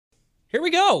Here we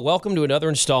go. Welcome to another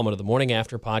installment of the Morning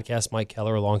After podcast. Mike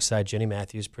Keller alongside Jenny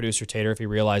Matthews. Producer Tater, if he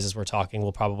realizes we're talking,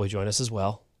 will probably join us as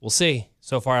well. We'll see.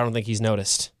 So far, I don't think he's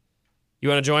noticed. You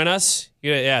want to join us?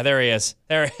 Yeah, there he is.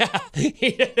 There.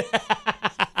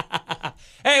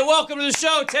 Hey, welcome to the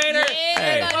show, Tater. Yeah,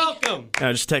 hey, welcome.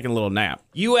 Just taking a little nap.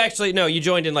 You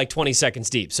joined in like 20 seconds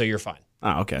deep, so you're fine.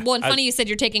 Oh, okay. Well, and funny you said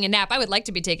you're taking a nap. I would like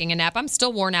to be taking a nap. I'm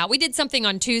still worn out. We did something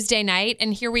on Tuesday night,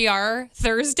 and here we are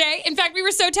Thursday. In fact, we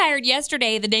were so tired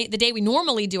yesterday, the day we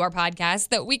normally do our podcast,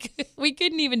 that we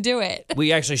couldn't even do it.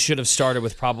 We actually should have started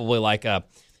with probably like a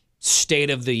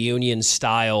State of the Union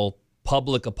style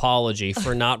public apology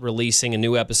for not releasing a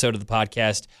new episode of the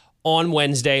podcast on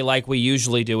Wednesday like we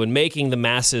usually do and making the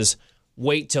masses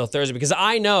wait till Thursday. Because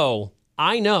I know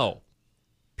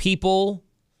people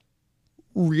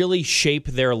really shape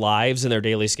their lives and their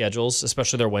daily schedules,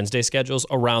 especially their Wednesday schedules,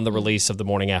 around the release of the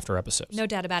Morning After episodes. No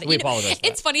doubt about it. We apologize for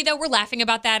It's funny, though, we're laughing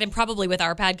about that, and probably with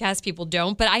our podcast, people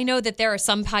don't. But I know that there are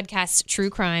some podcasts, true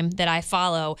crime, that I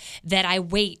follow that I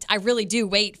wait. I really do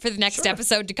wait for the next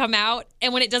episode to come out.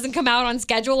 And when it doesn't come out on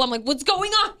schedule, I'm like, what's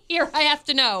going on here? I have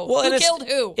to know. Who killed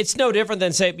who? It's no different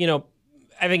than, say,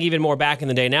 I think even more back in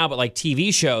the day now, but like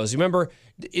TV shows. You remember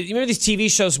these TV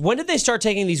shows? When did they start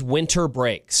taking these winter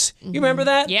breaks? You remember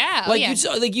that? Yeah. Like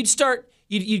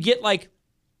you'd get like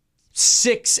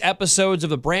 6 episodes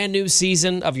of a brand new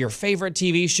season of your favorite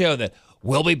TV show that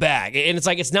we'll be back. And it's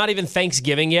like, it's not even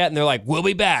Thanksgiving yet. And they're like, we'll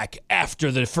be back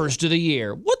after the first of the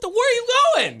year. Where are you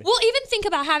going? Well, even think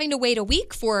about having to wait a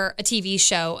week for a TV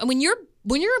show. And when you're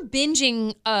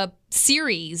binging a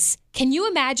series, can you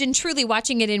imagine truly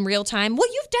watching it in real time?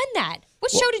 Well, you've done that.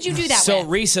 What show did you do that with? So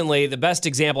recently, the best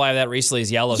example I have of that recently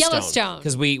is Yellowstone.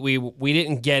 Because we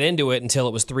didn't get into it until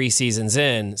it was 3 seasons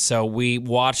in. So we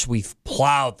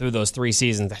plowed through those 3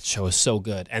 seasons. That show is so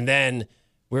good. And then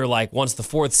we were like, once the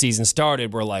 4th season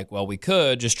started, we're like, well, we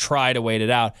could just try to wait it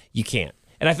out. You can't.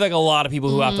 And I feel like a lot of people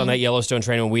who hopped on that Yellowstone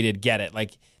train when we did get it.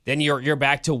 Like, then you're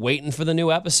back to waiting for the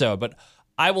new episode. But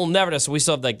I will never, so we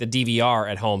still have like the DVR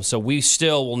at home, so we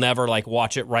still will never like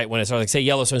watch it right when it starts. Like say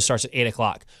Yellowstone starts at 8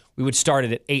 o'clock. We would start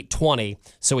it at 8:20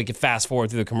 so we could fast forward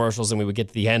through the commercials and we would get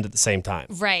to the end at the same time.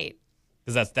 Right.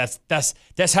 Because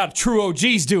that's how true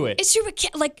OGs do it. It's true, but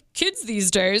like kids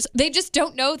these days, they just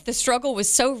don't know the struggle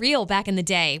was so real back in the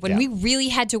day when we really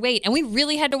had to wait and we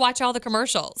really had to watch all the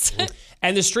commercials.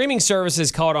 And the streaming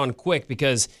services caught on quick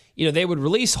because, they would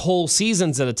release whole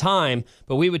seasons at a time,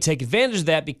 but we would take advantage of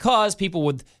that because people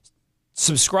would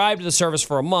subscribe to the service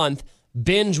for a month,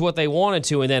 binge what they wanted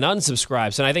to, and then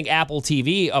unsubscribe. So I think Apple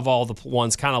TV, of all the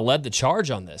ones, kind of led the charge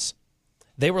on this.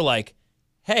 They were like,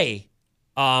 hey,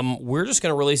 we're just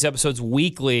going to release episodes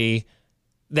weekly.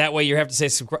 That way you have to say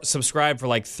subscribe for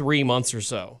like 3 months or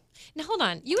so. Now, hold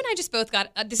on. You and I just both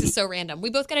got, this is so random. We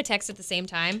both got a text at the same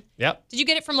time. Yep. Did you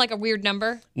get it from like a weird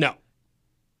number? No.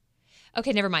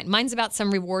 Okay, never mind. Mine's about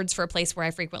some rewards for a place where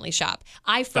I frequently shop.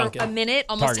 I, for a minute,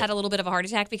 almost had a little bit of a heart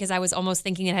attack because I was almost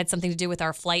thinking it had something to do with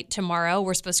our flight tomorrow.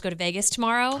 We're supposed to go to Vegas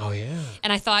tomorrow. Oh, yeah.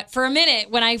 And I thought for a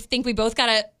minute, when I think we both got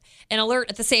an alert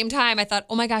at the same time, I thought,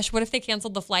 oh my gosh, what if they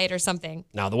canceled the flight or something?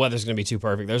 No, the weather's going to be too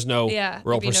perfect. There's no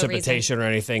real precipitation or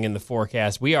anything in the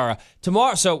forecast. We are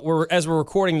tomorrow. So as we're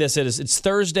recording this, it's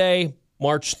Thursday,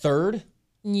 March 3rd.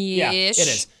 Yeah, it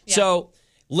is. Yeah. So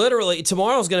literally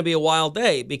tomorrow's going to be a wild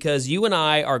day because you and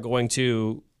I are going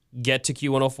to get to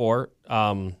Q104,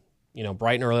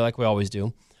 bright and early like we always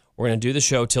do. We're going to do the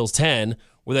show till 10.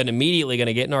 We're then immediately going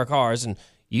to get in our cars and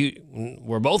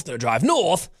we're both going to drive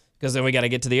north. Because then we got to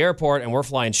get to the airport, and we're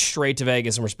flying straight to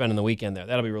Vegas, and we're spending the weekend there.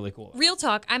 That'll be really cool. Real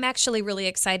talk, I'm actually really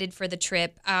excited for the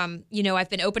trip. I've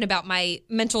been open about my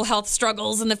mental health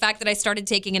struggles and the fact that I started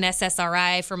taking an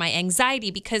SSRI for my anxiety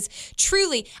because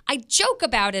truly, I joke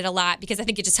about it a lot because I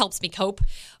think it just helps me cope.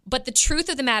 But the truth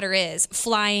of the matter is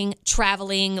flying,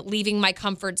 traveling, leaving my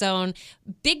comfort zone,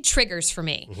 big triggers for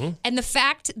me. Mm-hmm. And the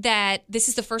fact that this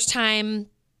is the first time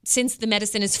since the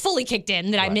medicine is fully kicked in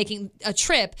that I'm making a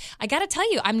trip, I got to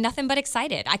tell you, I'm nothing but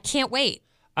excited. I can't wait.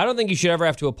 I don't think you should ever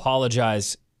have to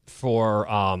apologize for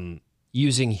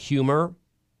using humor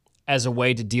as a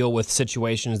way to deal with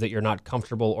situations that you're not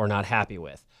comfortable or not happy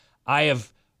with. I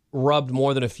have rubbed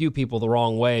more than a few people the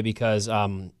wrong way because,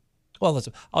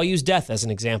 I'll use death as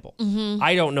an example. Mm-hmm.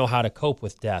 I don't know how to cope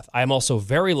with death. I am also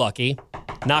very lucky,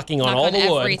 knocking on all the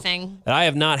wood, everything, that I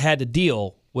have not had to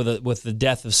deal with the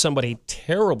death of somebody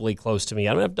terribly close to me.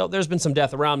 There's been some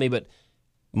death around me, but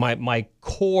my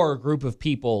core group of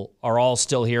people are all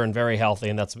still here and very healthy,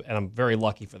 and I'm very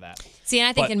lucky for that. See, and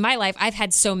I think in my life, I've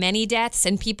had so many deaths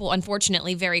and people,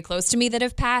 unfortunately, very close to me that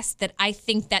have passed that I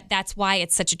think that's why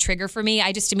it's such a trigger for me.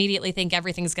 I just immediately think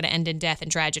everything's going to end in death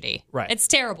and tragedy. Right. It's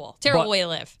terrible. Terrible way to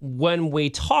live. When we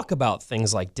talk about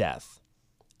things like death,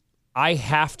 I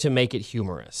have to make it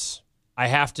humorous. I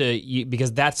have to,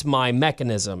 because that's my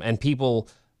mechanism. And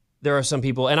there are some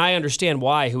people, and I understand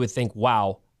why, who would think,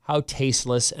 wow, how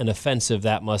tasteless and offensive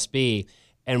that must be.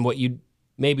 And what you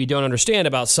maybe don't understand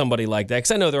about somebody like that,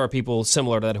 because I know there are people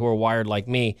similar to that who are wired like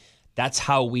me, that's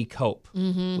how we cope.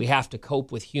 Mm-hmm. We have to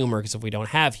cope with humor, because if we don't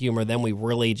have humor, then we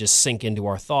really just sink into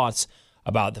our thoughts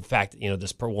about the fact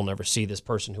that, we'll never see this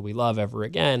person who we love ever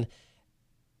again.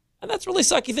 And that's a really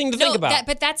sucky thing to think about.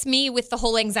 But that's me with the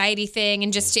whole anxiety thing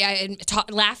and just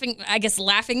laughing. I guess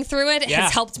laughing through it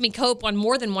has helped me cope on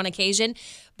more than one occasion.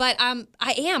 But I'm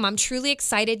truly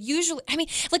excited. Usually,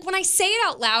 when I say it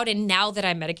out loud, and now that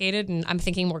I'm medicated and I'm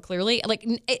thinking more clearly,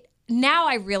 now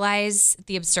I realize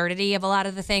the absurdity of a lot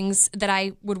of the things that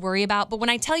I would worry about. But when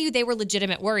I tell you they were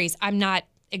legitimate worries, I'm not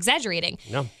exaggerating.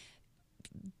 No.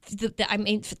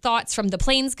 Thoughts from the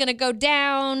plane's going to go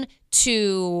down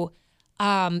to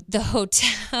the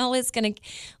hotel is going to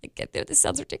get there. This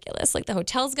sounds ridiculous. The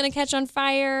hotel's going to catch on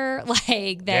fire.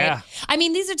 Yeah.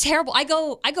 These are terrible. I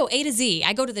go A to Z.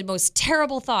 I go to the most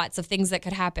terrible thoughts of things that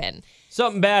could happen.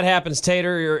 Something bad happens,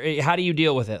 Tater. How do you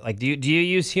deal with it? Do you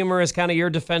use humor as kind of your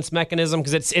defense mechanism?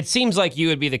 Because it seems like you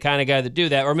would be the kind of guy that do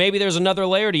that. Or maybe there's another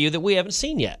layer to you that we haven't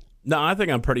seen yet. No, I think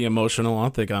I'm pretty emotional. I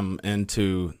think I'm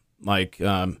into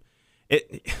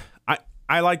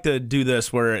I like to do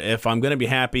this where if I'm going to be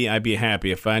happy, I be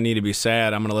happy. If I need to be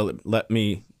sad, I'm going to let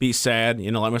me be sad,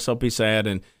 let myself be sad.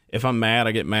 And if I'm mad,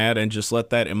 I get mad and just let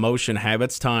that emotion have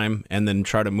its time and then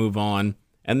try to move on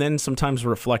and then sometimes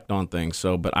reflect on things.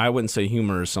 But I wouldn't say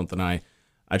humor is something I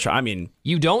try.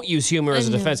 You don't use humor as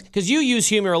a defense because you use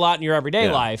humor a lot in your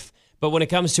everyday life. But when it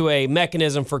comes to a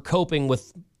mechanism for coping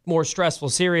with more stressful,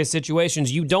 serious situations,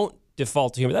 you don't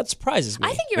default to humor. That surprises me.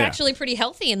 I think you're actually pretty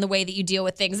healthy in the way that you deal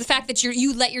with things. The fact that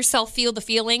you let yourself feel the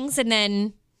feelings and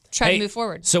then try to move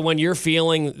forward. So when you're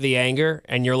feeling the anger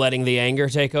and you're letting the anger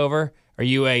take over, are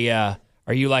you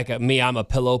like me? I'm a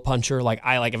pillow puncher.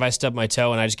 If I stub my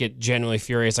toe and I just get genuinely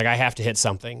furious, I have to hit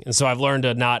something. And so I've learned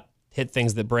to not hit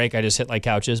things that break. I just hit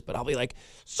couches. But I'll be like,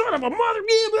 son of a mother,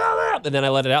 and then I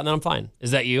let it out and then I'm fine.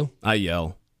 Is that you? I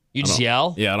yell. You just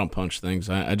yell? Yeah, I don't punch things.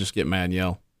 I just get mad and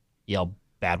yell. Yell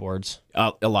bad words?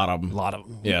 A lot of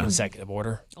them. Yeah. In consecutive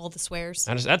order. All the swears.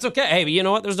 That's okay. Hey, but you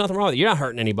know what? There's nothing wrong with it. You're not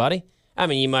hurting anybody.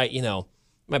 You might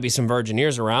be some virgin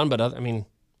ears around, but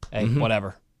hey,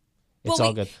 whatever. It's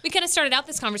all good. We kind of started out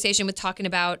this conversation with talking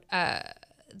about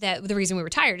that the reason we were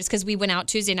tired is because we went out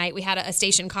Tuesday night. We had a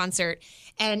station concert.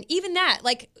 And even that,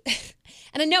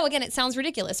 and I know, again, it sounds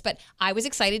ridiculous, but I was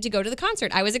excited to go to the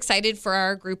concert. I was excited for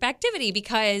our group activity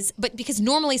because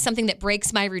normally something that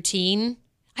breaks my routine,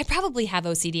 I probably have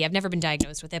OCD. I've never been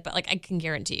diagnosed with it, but I can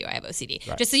guarantee you I have OCD.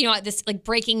 Right. Just so you know, this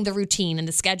breaking the routine and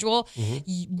the schedule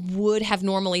would have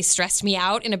normally stressed me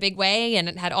out in a big way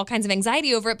and had all kinds of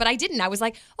anxiety over it, but I didn't. I was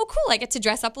like, oh, cool. I get to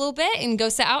dress up a little bit and go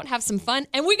sit out and have some fun.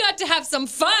 And we got to have some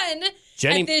fun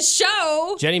at this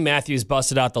show. Jenny Matthews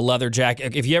busted out the leather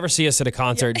jacket. If you ever see us at a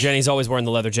concert, Jenny's always wearing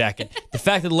the leather jacket. The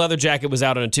fact that the leather jacket was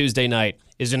out on a Tuesday night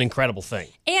is an incredible thing.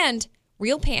 And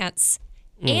real pants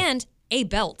and a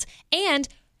belt and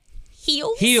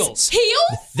Heels?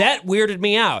 That weirded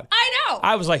me out. I know.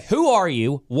 I was like, who are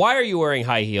you? Why are you wearing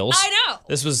high heels? I know.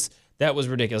 That was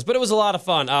ridiculous. But it was a lot of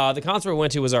fun. The concert we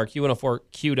went to was our Q104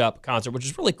 Queued Up concert, which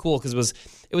is really cool because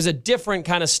it was a different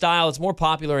kind of style. It's more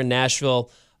popular in Nashville.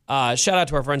 Shout out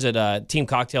to our friends at Team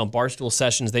Cocktail and Barstool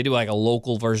Sessions. They do a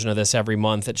local version of this every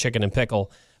month at Chicken and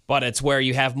Pickle. But it's where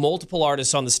you have multiple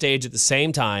artists on the stage at the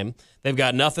same time. They've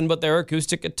got nothing but their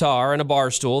acoustic guitar and a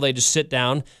bar stool. They just sit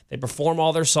down. They perform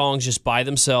all their songs just by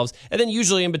themselves. And then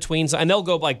usually in between, and they'll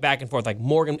go back and forth.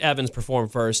 Morgan Evans perform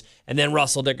first, and then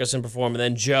Russell Dickerson perform, and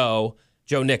then Joe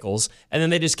Nichols. And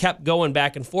then they just kept going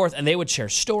back and forth, and they would share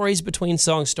stories between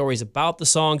songs, stories about the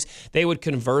songs. They would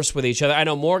converse with each other. I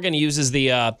know Morgan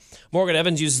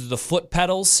Evans uses the foot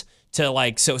pedals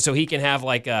to so he can have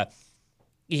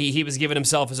He was giving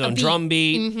himself his own drum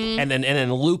beat and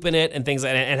then looping it and things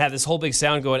and had this whole big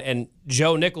sound going. And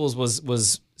Joe Nichols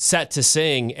was set to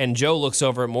sing, and Joe looks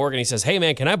over at Morgan. He says, "Hey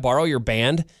man, can I borrow your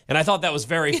band?" And I thought that was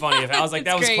very funny. I was like,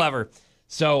 that was great. Clever.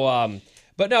 So,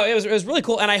 but no, it was really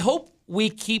cool, and I hope we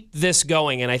keep this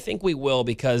going, and I think we will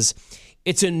because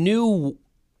it's a new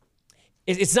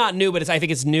it's not new, but I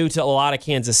think it's new to a lot of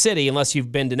Kansas City, unless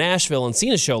you've been to Nashville and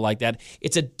seen a show like that.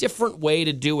 It's a different way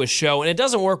to do a show, and it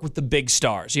doesn't work with the big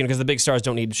stars, because the big stars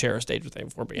don't need to share a stage with them,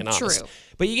 if we're being honest. True.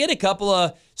 But you get a couple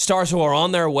of stars who are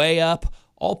on their way up,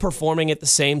 all performing at the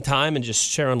same time and just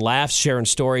sharing laughs, sharing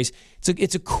stories.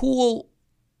 It's a cool,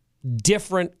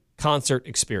 different concert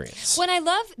experience. Well, I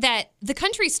love that the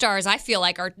country stars, I feel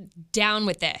like, are down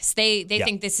with this. They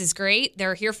think this is great.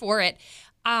 They're here for it.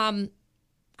 I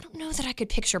don't know that I could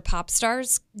picture pop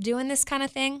stars doing this kind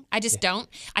of thing. I just don't.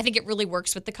 I think it really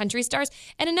works with the country stars.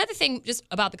 And another thing just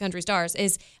about the country stars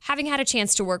is having had a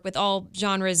chance to work with all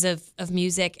genres of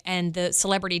music and the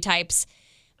celebrity types,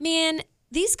 man,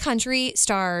 these country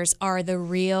stars are the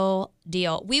real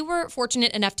deal. We were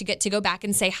fortunate enough to get to go back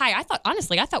and say hi. I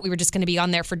thought we were just going to be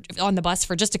on the bus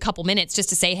for just a couple minutes just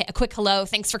to say a quick hello.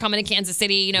 Thanks for coming to Kansas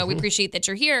City. We appreciate that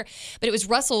you're here. But it was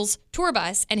Russell's tour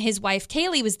bus, and his wife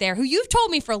Kaylee was there, who you've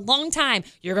told me for a long time,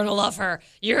 you're going to love her.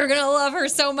 You're going to love her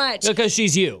so much. Because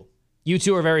she's you. You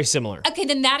two are very similar. Okay,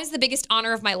 then that is the biggest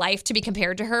honor of my life to be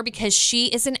compared to her, because she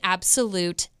is an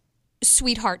absolute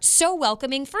sweetheart, so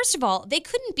welcoming. First of all, they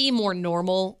couldn't be more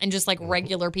normal and just like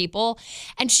regular people.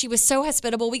 And she was so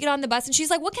hospitable. We get on the bus and she's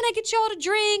like, what can I get y'all to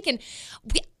drink? And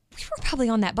we were probably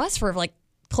on that bus for like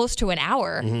close to an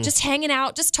hour, just hanging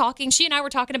out, just talking. She and I were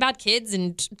talking about kids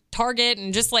and Target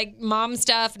and just like mom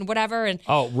stuff and whatever. And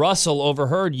Russell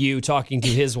overheard you talking to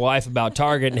his wife about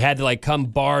Target and had to like come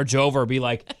barge over, be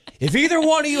like, if either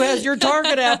one of you has your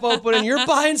Target app open and you're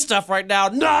buying stuff right now,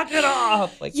 knock it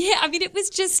off. Yeah, I mean, it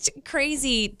was just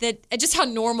crazy that just how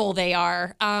normal they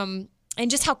are, and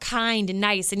just how kind and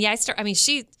nice. And yeah,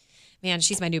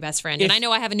 she's my new best friend. And I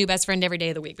know I have a new best friend every day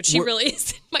of the week, but she really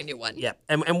is my new one. Yeah,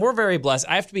 and we're very blessed.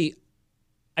 I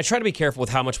try to be careful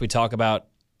with how much we talk about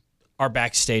our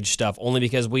backstage stuff, only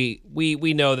because we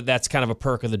know that that's kind of a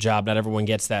perk of the job. Not everyone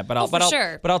gets that. But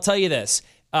I'll tell you this.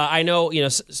 I know,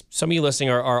 some of you listening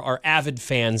are avid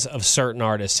fans of certain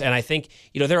artists, and I think,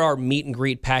 there are meet and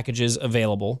greet packages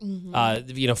available,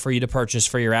 for you to purchase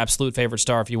for your absolute favorite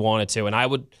star if you wanted to. And I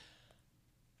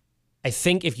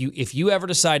think if you ever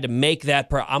decide to make that,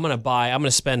 I'm going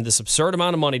to spend this absurd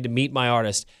amount of money to meet my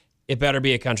artist, it better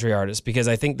be a country artist, because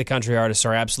I think the country artists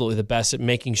are absolutely the best at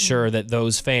making sure that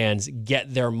those fans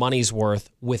get their money's worth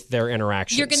with their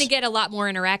interactions. You're going to get a lot more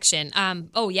interaction.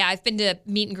 I've been to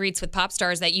meet and greets with pop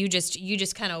stars that you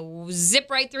just kind of zip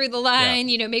right through the line.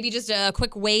 Yeah. Maybe just a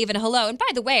quick wave and a hello. And by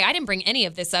the way, I didn't bring any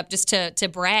of this up just to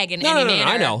brag in any manner.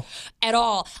 I know at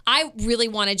all. I really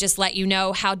want to just let you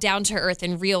know how down to earth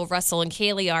and real Russell and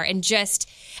Kaylee are, and just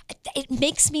it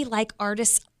makes me like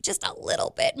artists just a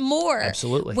little bit more.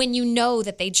 Absolutely. When you know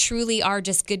that they truly are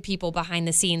just good people behind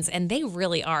the scenes, and they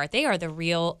really are. They are the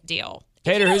real deal.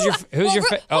 Tater, who's your hold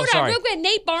on, sorry. real quick.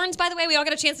 Nate Barnes, by the way, we all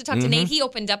got a chance to talk to Nate. He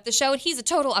opened up the show, and he's a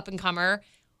total up-and-comer.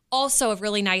 Also a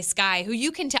really nice guy who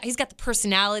you can tell he's got the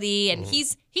personality, and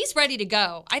he's ready to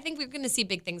go. I think we're going to see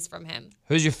big things from him.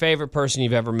 Who's your favorite person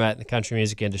you've ever met in the country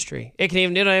music industry? It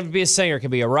don't even be a singer. It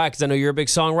could be a rock, because I know you're a big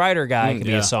songwriter guy. It could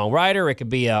be a songwriter. It could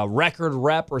be a record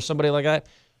rep or somebody like that.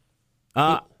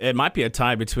 It might be a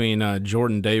tie between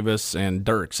Jordan Davis and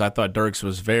Dirks. I thought Dirks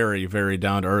was very, very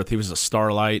down to earth. He was a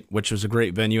Starlight, which was a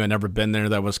great venue. I'd never been there.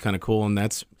 That was kind of cool. And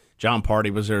that's John Party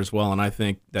was there as well. And I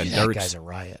think that Dirks, that guy's a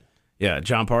riot. Yeah,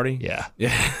 John Party. Yeah.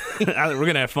 We're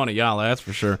gonna have fun at Yala, that's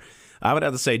for sure. I would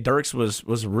have to say Dirks was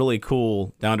a really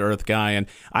cool, down to earth guy. And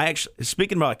I actually,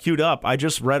 speaking about queued up, I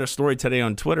just read a story today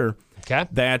on Twitter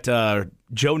that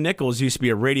Joe Nichols used to be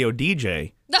a radio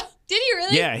DJ. Did he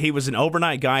really? Yeah, he was an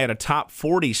overnight guy at a top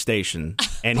 40 station.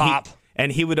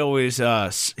 And he would always,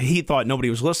 he thought nobody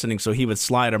was listening, so he would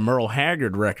slide a Merle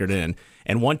Haggard record in.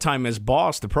 And one time his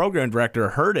boss, the program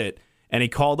director, heard it, and he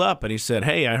called up and he said,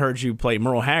 hey, I heard you play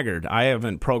Merle Haggard. I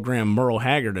haven't programmed Merle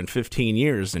Haggard in 15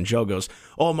 years. And Joe goes,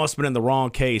 it must have been in the wrong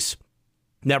case.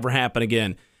 Never happened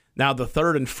again. Now, the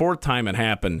third and fourth time it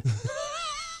happened,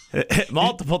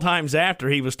 multiple times after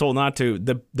he was told not to,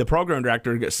 the program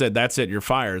director said, that's it, you're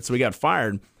fired. So we got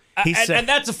fired. And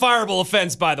that's a fireable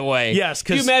offense, by the way. Yes.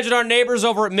 Can you imagine our neighbors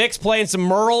over at Mix playing some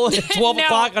Merle at 12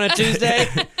 o'clock on a Tuesday?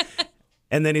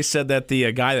 And then he said that the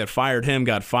guy that fired him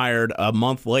got fired a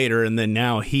month later, and then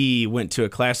now he went to a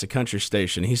classic country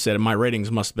station. He said, my ratings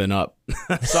must have been up.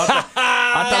 So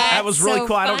I thought that was really so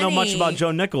cool. I don't know much funny. about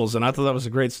Joe Nichols, and I thought that was a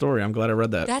great story. I'm glad I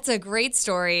read that. That's a great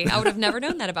story. I would have never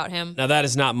known that about him. Now, that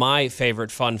is not my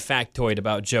favorite fun factoid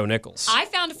about Joe Nichols. I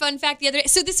found a fun fact the other day.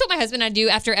 So this is what my husband and I do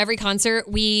after every concert.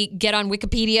 We get on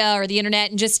Wikipedia or the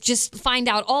internet and just find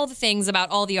out all the things about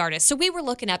all the artists. So we were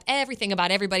looking up everything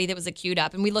about everybody that was queued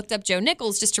up, and we looked up Joe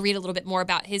Nichols just to read a little bit more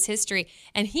about his history.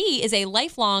 And he is a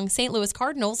lifelong St. Louis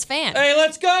Cardinals fan. Hey,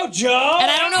 let's go, Joe! And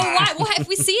I don't know why. Well, if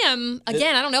we see him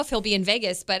again, I don't know if he'll be in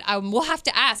Vegas, but we'll have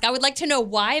to ask. I would like to know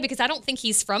why, because I don't think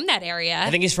he's from that area. I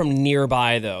think he's from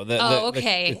nearby, though.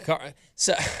 Okay.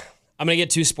 So I'm going to get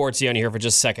too sportsy on you here for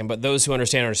just a second, but those who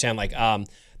understand. Like,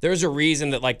 there's a reason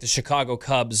that, like, the Chicago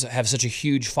Cubs have such a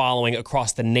huge following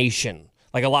across the nation.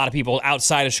 Like, a lot of people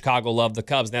outside of Chicago love the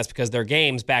Cubs, and that's because their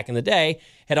games back in the day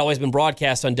had always been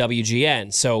broadcast on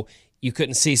WGN. So you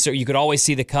could always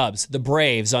see the Cubs, the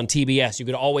Braves on TBS. You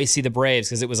could always see the Braves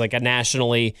because it was like a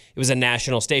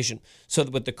national station. So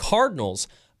with the Cardinals,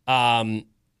 growing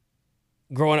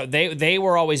up, they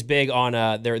were always big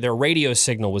on their radio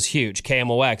signal was huge.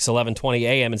 KMOX 1120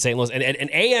 AM in St. Louis, and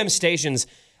AM stations.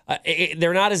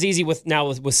 They're not as easy with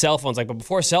cell phones. But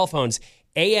before cell phones,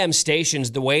 AM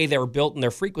stations, the way they were built and their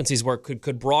frequencies were,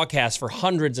 could broadcast for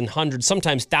hundreds and hundreds,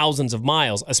 sometimes thousands of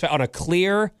miles on a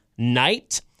clear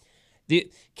night. The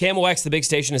KMOX, the big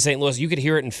station in St. Louis, you could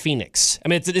hear it in Phoenix. I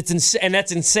mean, it's insane, and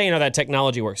that's insane how that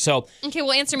technology works. So, okay,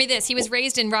 well, answer me this: he was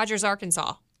raised in Rogers,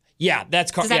 Arkansas. Yeah,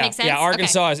 that's Does that make sense? Yeah,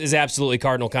 Arkansas is absolutely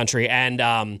Cardinal country, and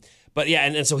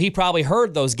so he probably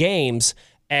heard those games,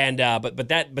 and but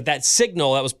that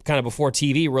signal, that was kind of before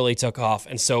TV really took off,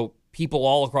 and so people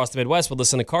all across the Midwest would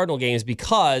listen to Cardinal games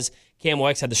because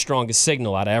KMOX had the strongest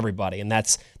signal out of everybody, and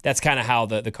that's kind of how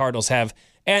the Cardinals have.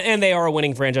 And they are a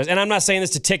winning franchise. And I'm not saying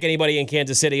this to tick anybody in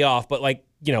Kansas City off, but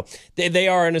they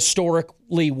are an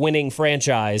historically winning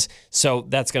franchise. So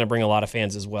that's going to bring a lot of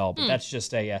fans as well. But that's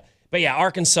just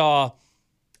Arkansas,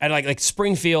 and like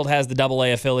Springfield has the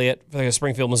AA affiliate, like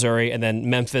Springfield, Missouri, and then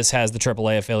Memphis has the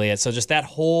AAA affiliate. So just that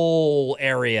whole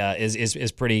area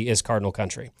is Cardinal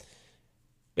country.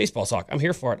 Baseball talk. I'm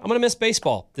here for it. I'm going to miss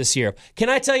baseball this year. Can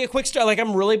I tell you a quick story? Like,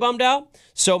 I'm really bummed out.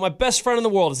 So my best friend in the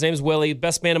world, his name is Willie,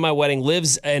 best man at my wedding,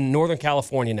 lives in Northern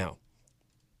California now.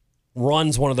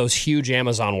 Runs one of those huge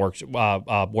Amazon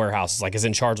warehouses, like is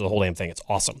in charge of the whole damn thing. It's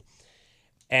awesome.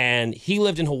 And he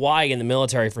lived in Hawaii in the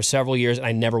military for several years, and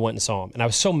I never went and saw him. And I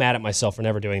was so mad at myself for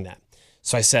never doing that.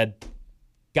 So I said,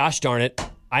 gosh darn it,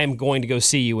 I am going to go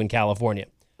see you in California.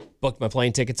 Booked my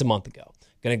plane tickets a month ago.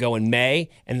 Going to go in May,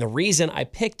 and the reason I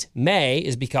picked May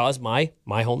is because my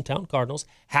hometown Cardinals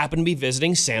happen to be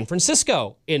visiting San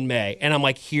Francisco in May, and I'm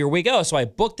like, here we go. So I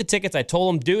booked the tickets. I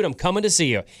told him, dude, I'm coming to see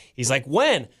you. He's like,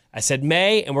 when? I said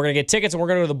May, and we're going to get tickets, and we're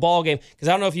going to go to the ball game, because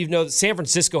I don't know if you know that San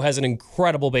Francisco has an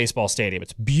incredible baseball stadium.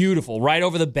 It's beautiful, right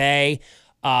over the bay.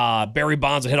 Barry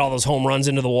Bonds would hit all those home runs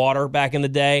into the water back in the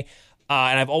day,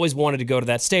 and I've always wanted to go to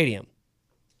that stadium.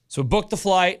 So we booked the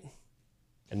flight.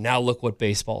 And now look what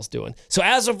baseball's doing. So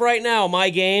as of right now, my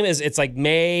game it's like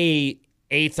May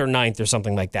 8th or 9th or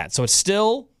something like that. So it's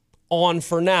still on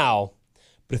for now.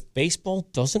 But if baseball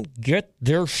doesn't get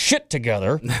their shit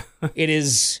together, I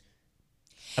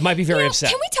might be very upset.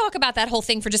 Can we talk about that whole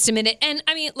thing for just a minute? And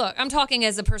I mean, look, I'm talking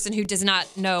as a person who does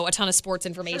not know a ton of sports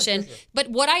information. Sure. But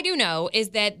what I do know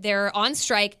is that they're on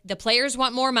strike. The players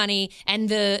want more money, and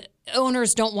the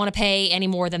owners don't want to pay any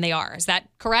more than they are. Is that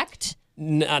correct?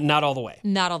 Not all the way.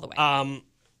 Not all the way.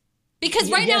 Because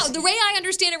now, the way I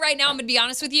understand it right now, I'm going to be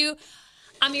honest with you,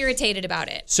 I'm irritated about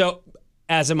it. So,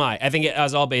 as am I. I think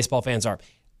as all baseball fans are.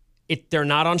 They're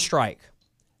not on strike.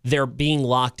 They're being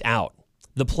locked out.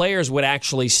 The players would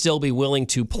actually still be willing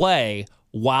to play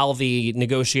while the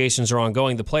negotiations are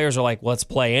ongoing. The players are like, let's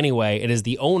play anyway. It is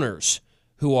the owners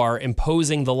who are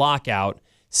imposing the lockout,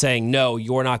 saying, no,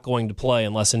 you're not going to play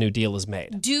unless a new deal is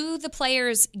made. Do the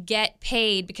players get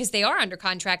paid? Because they are under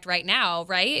contract right now,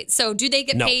 right? So do they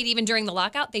get paid even during the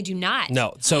lockout? They do not.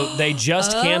 No. So they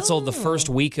just canceled the first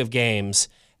week of games,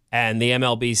 and the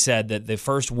MLB said that the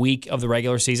first week of the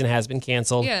regular season has been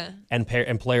canceled,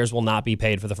 and players will not be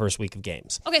paid for the first week of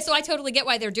games. Okay, so I totally get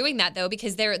why they're doing that, though,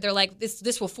 because they're like,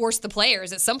 this will force the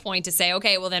players at some point to say,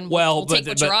 okay, well, then we'll take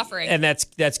what you're offering. And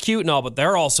that's cute and all, but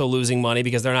they're also losing money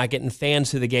because they're not getting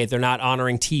fans through the gate. They're not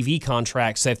honoring TV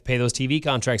contracts. They have to pay those TV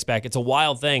contracts back. It's a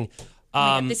wild thing.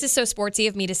 This is so sportsy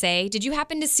of me to say. Did you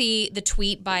happen to see the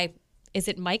tweet by, is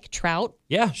it Mike Trout?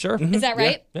 Yeah, sure. Mm-hmm. Is that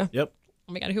right? Yeah. Yep.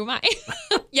 Oh my God, who am I?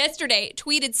 Yesterday,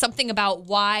 tweeted something about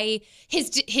why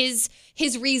his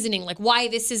reasoning, like why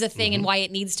this is a thing and why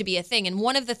it needs to be a thing. And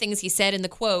one of the things he said in the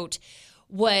quote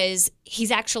was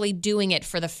he's actually doing it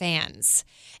for the fans.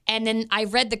 And then I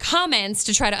read the comments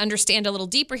to try to understand a little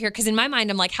deeper here, because in my mind,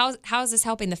 I'm like, how is this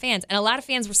helping the fans? And a lot of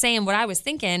fans were saying what I was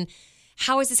thinking.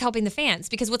 How is this helping the fans?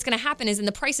 Because what's going to happen is,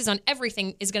 the prices on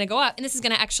everything is going to go up, and this is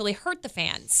going to actually hurt the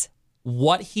fans.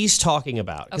 What he's talking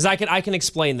about, because I can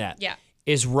explain that. Yeah.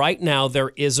 Is right now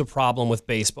there is a problem with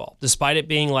baseball, despite it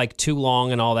being like too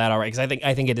long and all that. All right, because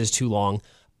I think it is too long.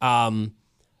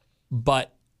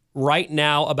 But right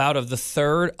now, about a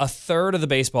third of the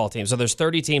baseball team. So there's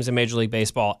 30 teams in Major League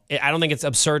Baseball. I don't think it's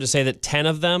absurd to say that 10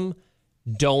 of them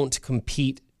don't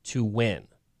compete to win.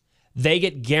 They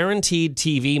get guaranteed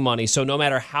TV money, so no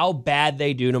matter how bad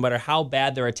they do, no matter how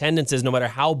bad their attendance is, no matter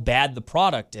how bad the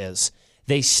product is,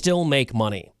 they still make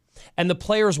money. And the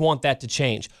players want that to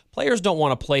change. Players don't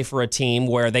want to play for a team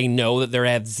where they know that they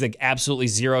have absolutely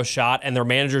zero shot and their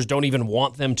managers don't even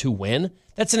want them to win.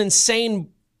 That's an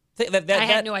insane thing. I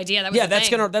had no idea that was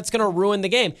that's gonna ruin the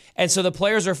game. And so the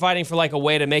players are fighting for like a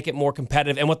way to make it more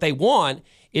competitive. And what they want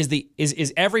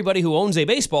is everybody who owns a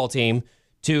baseball team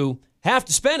to have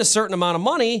to spend a certain amount of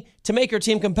money to make your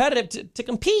team competitive to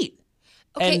compete.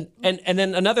 Okay. And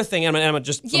then another thing, And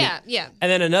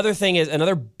then another thing is,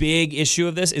 another big issue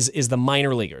of this is the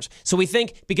minor leaguers. So we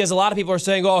think, because a lot of people are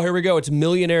saying, oh, here we go, it's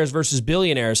millionaires versus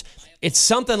billionaires. It's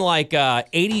something like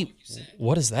 80.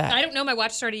 What is that? I don't know. My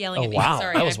watch started yelling at me. Wow.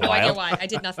 Sorry. That was I have no wild. idea why. I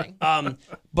did nothing.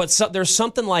 But there's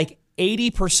something like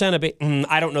 80% of it,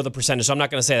 I don't know the percentage, so I'm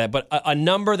not going to say that, but a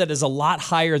number that is a lot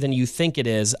higher than you think it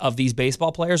is of these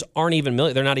baseball players aren't even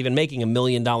they're not even making $1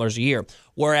 million a year.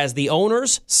 Whereas the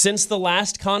owners, since the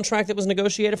last contract that was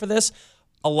negotiated for this,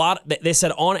 they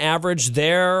said on average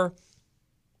their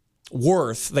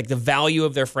worth, like the value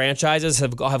of their franchises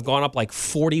have gone up like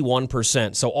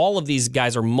 41%. So all of these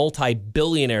guys are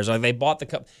multi-billionaires. Like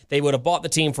they would have bought the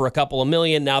team for a couple of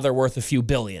million. Now they're worth a few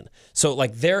billion. So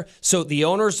so the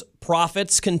owners'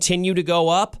 profits continue to go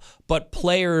up, but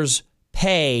players'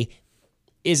 pay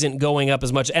isn't going up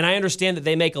as much. And I understand that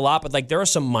they make a lot, but like there are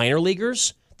some minor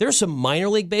leaguers. There's some minor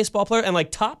league baseball players and like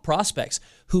top prospects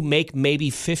who make maybe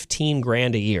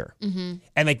 $15,000 a year, and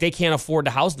like they can't afford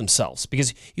to house themselves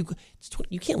because you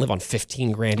can't live on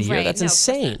 $15,000 a year. Right, That's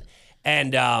insane.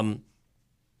 And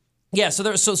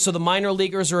so the minor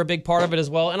leaguers are a big part of it as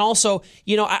well. And also,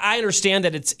 I understand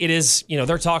that it is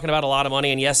they're talking about a lot of money,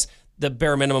 and yes, the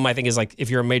bare minimum I think is like if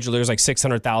you're a major leaguer is like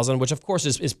 $600,000, which of course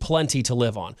is plenty to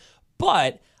live on.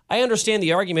 But I understand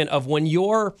the argument of when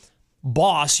your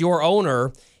boss, your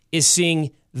owner, is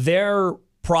seeing their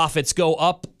profits go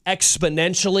up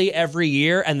exponentially every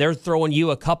year and they're throwing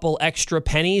you a couple extra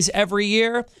pennies every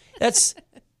year. That's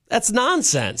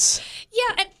nonsense.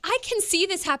 Yeah, and I can see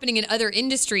this happening in other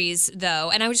industries,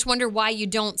 though, and I just wonder why you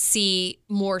don't see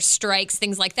more strikes,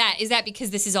 things like that. Is that because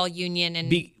this is all union? And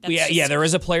there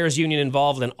is a players' union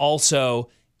involved, and also,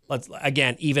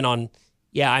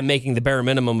 I'm making the bare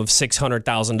minimum of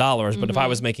 $600,000, but if I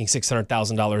was making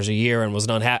 $600,000 a year and was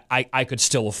I could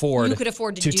still afford. You could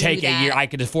afford to take that. a year. I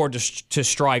could afford to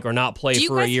strike or not play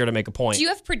for a year to make a point. Do you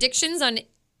have predictions on?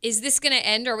 Is this going to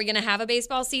end? Are we going to have a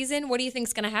baseball season? What do you think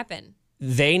is going to happen?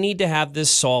 They need to have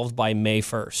this solved by May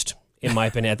 1st, in my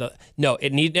opinion.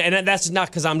 And that's not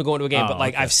because I'm going to a game, but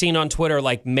like I've seen on Twitter,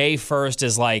 like May 1st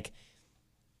is like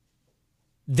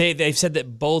they've said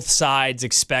that both sides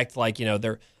expect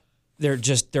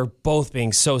they're both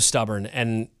being so stubborn,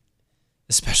 and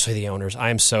especially the owners. I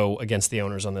am so against the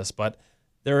owners on this, but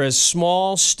there is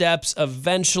small steps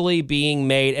eventually being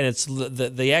made, and it's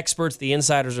the experts, the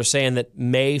insiders are saying that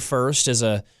May 1st is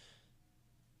a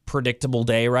predictable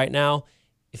day right now.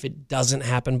 If it doesn't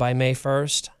happen by May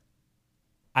 1st,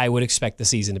 I would expect the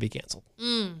season to be canceled.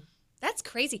 That's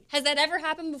crazy. Has that ever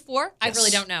happened before? Yes. I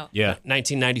really don't know. Yeah.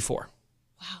 1994.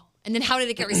 Wow. And then how did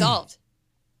it get resolved?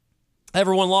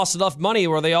 Everyone lost enough money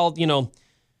where they all,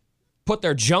 put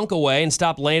their junk away and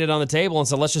stopped laying it on the table and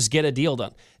said, let's just get a deal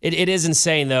done. It is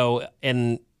insane, though,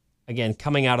 and again,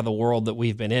 coming out of the world that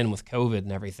we've been in with COVID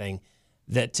and everything,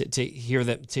 that to hear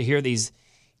these,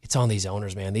 it's on these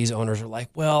owners, man. These owners are like,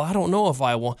 well, I don't know if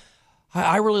I want.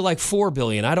 I really like $4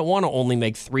 billion. I don't want to only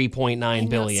make $3.9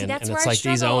 billion. See, and it's like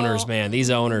these owners, man. These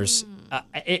owners.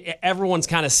 Everyone's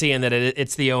kind of seeing that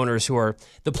it's the owners who are.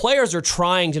 The players are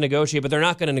trying to negotiate, but they're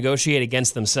not going to negotiate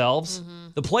against themselves.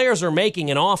 The players are making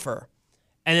an offer,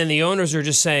 and then the owners are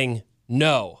just saying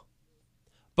no.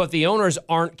 But the owners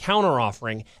aren't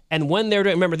counter-offering. And when they're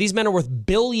doing, remember, these men are worth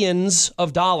billions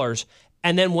of dollars.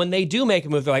 And then when they do make a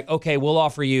move, they're like, okay, we'll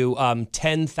offer you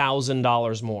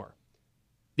 $10,000 more.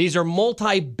 These are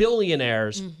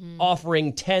multi-billionaires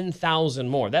offering $10,000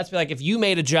 more. That's like if you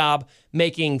made a job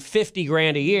making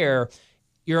 $50,000 a year,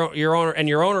 your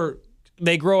owner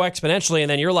they grow exponentially, and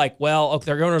then you're like, well,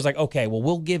 their owner's like, okay, well,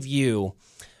 we'll give you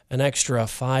an extra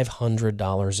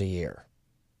 $500 a year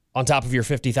on top of your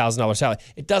 $50,000 salary.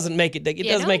 It doesn't make it. It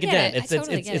doesn't make a dent.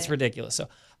 It's ridiculous. So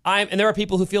and there are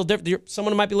people who feel different.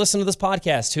 Someone might be listening to this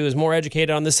podcast who is more educated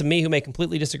on this than me, who may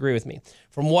completely disagree with me.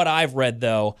 From what I've read,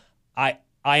 though,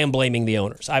 I am blaming the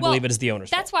owners. I believe it is the owners.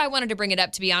 That's why I wanted to bring it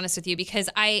up, to be honest with you, because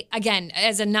again,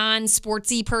 as a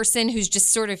non-sportsy person who's just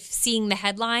sort of seeing the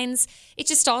headlines, it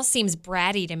just all seems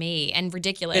bratty to me and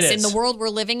ridiculous. It is. In the world we're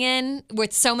living in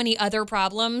with so many other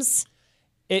problems.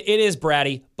 It is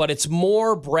bratty, but it's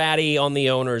more bratty on the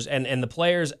owners and the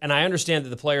players, and I understand that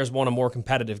the players want a more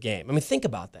competitive game. I mean, think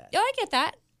about that. Oh, I get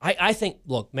that. I think,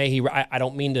 look, I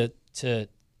don't mean to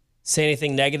say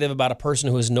anything negative about a person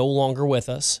who is no longer with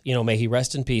us. May he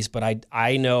rest in peace. But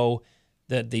I know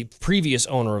that the previous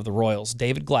owner of the Royals,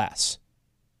 David Glass,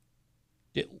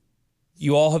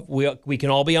 we can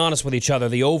all be honest with each other.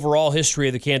 The overall history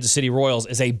of the Kansas City Royals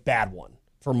is a bad one.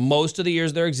 For most of the years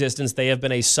of their existence, they have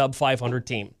been a sub-500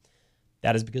 team.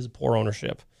 That is because of poor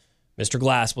ownership. Mr.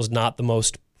 Glass was not the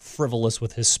most frivolous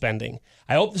with his spending.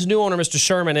 I hope this new owner, Mr.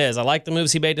 Sherman, is. I like the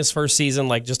moves he made in his first season,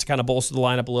 just to kind of bolster the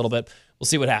lineup a little bit. We'll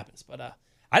see what happens. But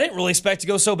I didn't really expect to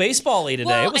go so baseball-y today.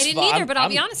 Well, I didn't either, but I'll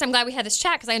be honest. I'm glad we had this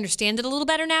chat because I understand it a little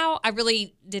better now. I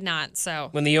really did not. So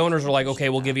when the owners were like, okay,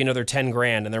 we'll give you another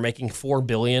 $10,000, and they're making $4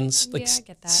 billion, I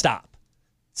get that. Stop.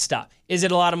 Is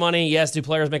it a lot of money? Yes. Do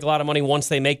players make a lot of money once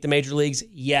they make the major leagues?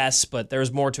 Yes, but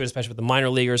there's more to it, especially with the minor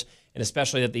leaguers, and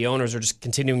especially that the owners are just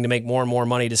continuing to make more and more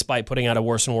money despite putting out a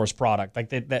worse and worse product.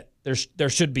 There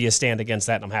should be a stand against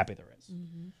that, and I'm happy there is.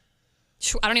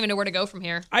 Mm-hmm. I don't even know where to go from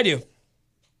here. I do,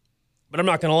 but I'm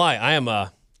not going to lie.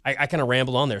 I kind of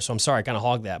rambled on there, so I'm sorry. I kind of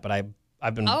hogged that, but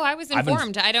I've been. Oh, I was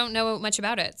informed. I don't know much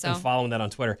about it, so I'm following that on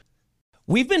Twitter.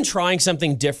 We've been trying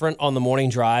something different on the morning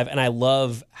drive, and I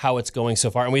love how it's going so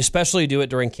far. And we especially do it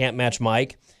during Camp Match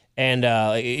Mike. And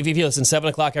if you listen, 7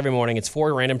 o'clock every morning, it's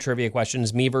 4 random trivia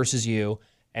questions, me versus you.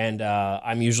 And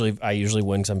I usually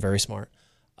win because I'm very smart.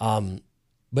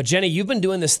 But Jenny, you've been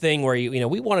doing this thing where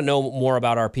we want to know more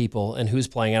about our people and who's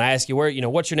playing. And I ask you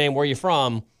what's your name, where are you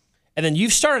from, and then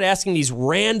you've started asking these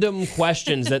random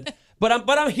questions that. But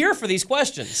I'm here for these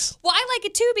questions. Well, I like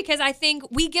it too because I think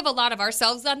we give a lot of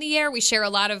ourselves on the air. We share a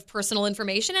lot of personal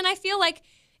information, and I feel like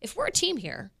if we're a team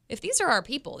here, if these are our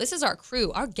people, this is our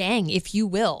crew, our gang, if you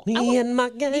will. Me and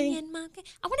my gang. I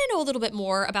want to know a little bit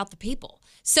more about the people.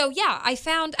 So yeah, I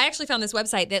actually found this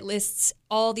website that lists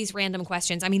all these random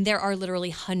questions. I mean, there are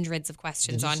literally hundreds of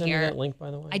questions on here. Did you send me that link,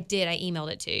 by the way? I did. I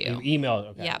emailed it to you. You emailed it,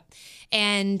 okay. Yeah.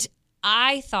 And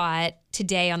I thought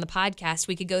today on the podcast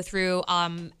we could go through,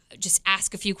 just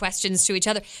ask a few questions to each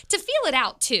other to feel it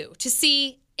out too, to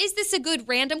see, is this a good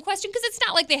random question? Because it's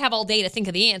not like they have all day to think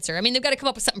of the answer. I mean, they've got to come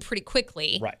up with something pretty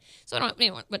quickly. Right. So I don't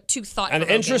want too thought-provoking.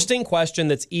 An interesting question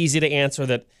that's easy to answer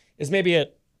that is maybe I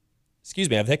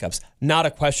have hiccups, not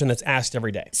a question that's asked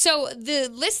every day. So the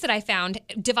list that I found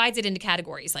divides it into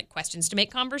categories, like questions to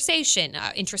make conversation,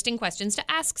 interesting questions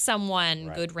to ask someone,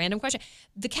 right. Good random question.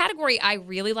 The category I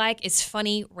really like is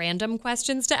funny random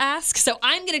questions to ask. So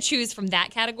I'm going to choose from that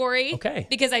category. Okay.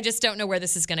 Because I just don't know where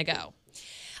this is going to go.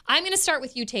 I'm going to start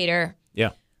with you, Tater.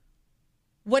 Yeah.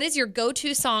 What is your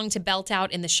go-to song to belt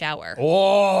out in the shower?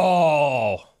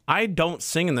 Oh. I don't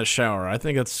sing in the shower. I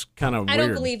think it's kind of weird. I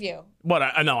don't believe you. What?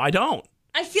 No, I don't.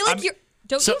 I feel like you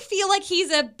feel like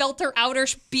he's a belter outer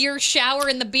beer shower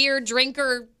and the beer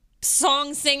drinker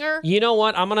song singer? You know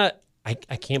what? I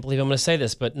can't believe I'm gonna say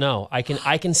this, but no, I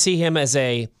can see him as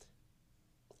I'm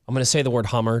gonna say the word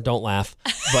hummer, don't laugh.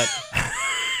 But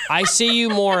I see you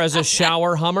more as a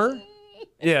shower hummer.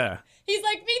 Yeah. He's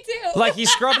like, me too. Like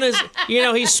he's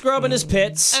scrubbing his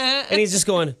pits and he's just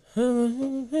going,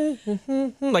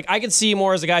 like I could see you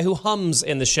more as a guy who hums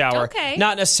in the shower. Okay.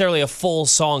 Not necessarily a full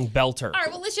song belter. All right,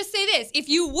 well, let's just say this. If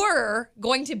you were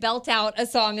going to belt out a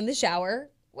song in the shower,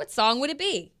 what song would it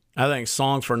be? I think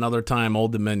Song for Another Time,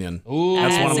 Old Dominion. Ooh.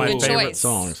 That's one of my good favorite choice.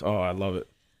 songs. Oh, I love it.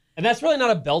 And that's really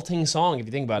not a belting song if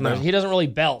you think about it. No. He doesn't really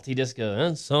belt. He just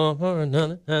goes, song for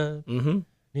another time.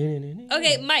 Mm-hmm.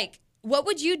 Okay, Mike. What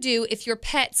would you do if your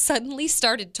pet suddenly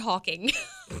started talking?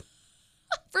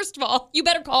 First of all, you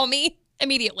better call me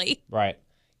immediately. Right.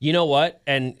 You know what?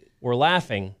 And we're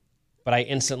laughing, but I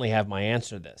instantly have my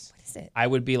answer to this. What is it? I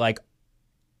would be like,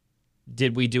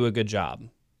 did we do a good job?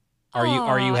 Are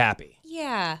you happy?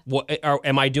 Yeah.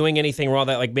 Am I doing anything wrong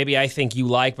that like maybe I think you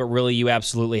like, but really you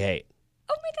absolutely hate?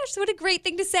 Oh my gosh, what a great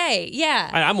thing to say. Yeah.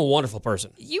 I'm a wonderful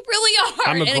person. You really are.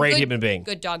 I'm a And great good, human being.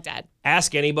 Good dog dad.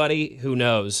 Ask anybody who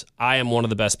knows I am one of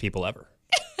the best people ever.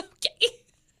 Okay.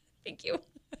 Thank you.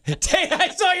 I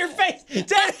saw your face. Tater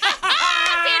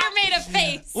made a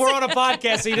face. We're on a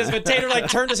podcast, so he just, but Tater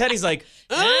turned his head. He's like,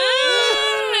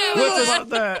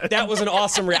 that was an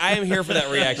awesome I am here for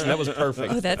that reaction. That was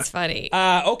perfect. Oh, that's funny.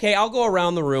 Okay, I'll go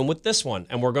around the room with this one,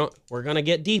 and we're going to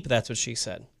get deep. That's what she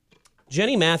said.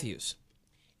 Jenny Matthews,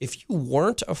 if you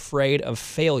weren't afraid of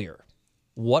failure,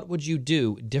 what would you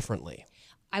do differently?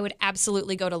 I would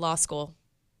absolutely go to law school.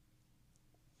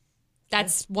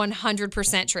 That's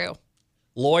 100% true.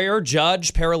 Lawyer,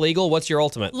 judge, paralegal, what's your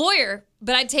ultimate? Lawyer,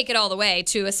 but I'd take it all the way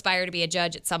to aspire to be a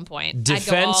judge at some point.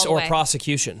 Defense or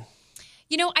prosecution?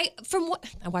 You know, I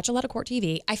watch a lot of court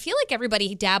TV. I feel like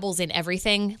everybody dabbles in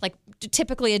everything. Like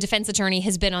typically a defense attorney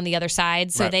has been on the other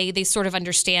side, so right. they sort of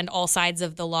understand all sides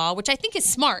of the law, which I think is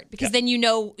smart because then you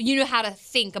know how to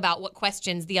think about what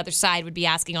questions the other side would be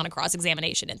asking on a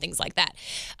cross-examination and things like that.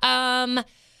 I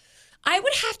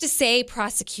would have to say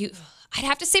I'd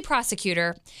have to say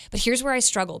prosecutor, but here's where I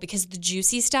struggle because the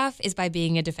juicy stuff is by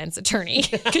being a defense attorney.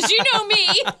 Because you know me,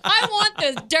 I want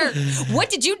the dirt. What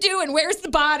did you do and where's the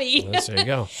body? Well, there you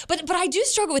go. But I do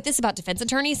struggle with this about defense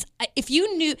attorneys. If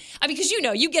you knew, because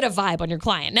you get a vibe on your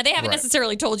client. Now, they haven't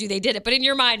necessarily told you they did it, but in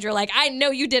your mind, you're like, I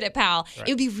know you did it, pal. Right.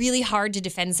 It would be really hard to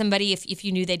defend somebody if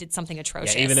you knew they did something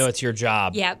atrocious. Yeah, even though it's your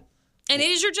job. Yeah. And it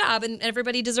is your job, and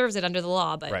everybody deserves it under the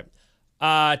law. But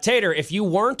right. Tater, if you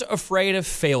weren't afraid of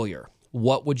failure,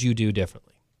 what would you do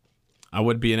differently? I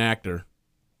would be an actor.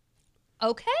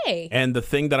 Okay. And the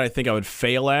thing that I think I would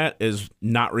fail at is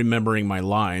not remembering my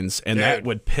lines, and that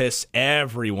would piss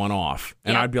everyone off.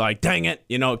 And I'd be like, dang it,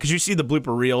 because you see the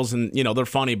blooper reels, and they're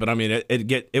funny, but I mean,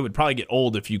 it would probably get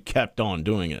old if you kept on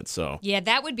doing it. So yeah,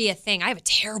 that would be a thing. I have a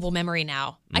terrible memory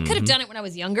now. I could have done it when I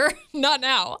was younger, not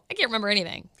now. I can't remember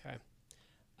anything. Okay.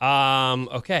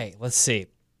 Okay. Let's see.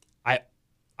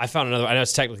 I found another. I know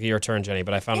it's technically your turn, Jenny,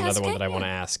 but I found another one that I want to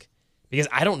ask because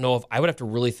I don't know if I would have to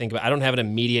really think about. I don't have an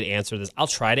immediate answer to this. I'll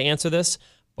try to answer this,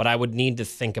 but I would need to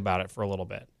think about it for a little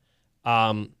bit.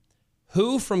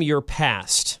 Who from your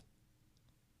past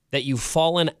that you've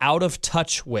fallen out of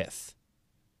touch with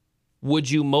would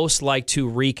you most like to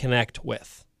reconnect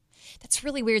with? That's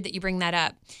really weird that you bring that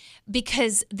up.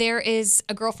 Because there is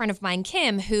a girlfriend of mine,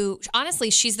 Kim, who,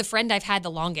 honestly, she's the friend I've had the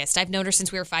longest. I've known her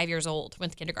since we were 5 years old,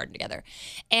 went to kindergarten together.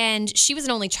 And she was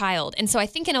an only child. And so I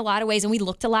think in a lot of ways, and we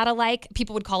looked a lot alike,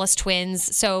 people would call us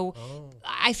twins. So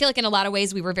I feel like in a lot of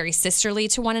ways, we were very sisterly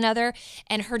to one another.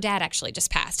 And her dad actually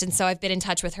just passed. And so I've been in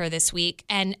touch with her this week.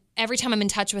 And every time I'm in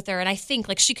touch with her, and I think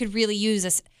like she could really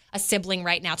use a sibling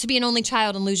right now. To be an only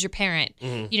child and lose your parent,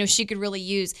 she could really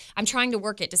use. I'm trying to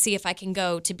work it to see if I can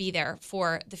go to be there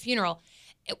for the funeral.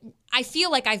 I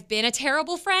feel like I've been a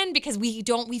terrible friend because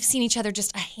we've seen each other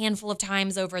just a handful of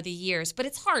times over the years, but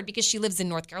it's hard because she lives in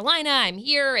North Carolina. I'm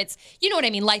here. It's, you know what I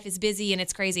mean? Life is busy and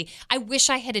it's crazy. I wish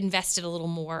I had invested a little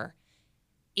more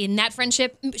in that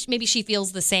friendship. Maybe she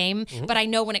feels the same, but I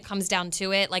know when it comes down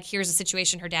to it, like here's a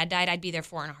situation, her dad died, I'd be there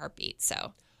for in a heartbeat.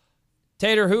 So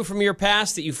Tater, who from your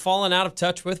past that you've fallen out of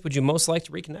touch with would you most like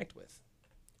to reconnect with?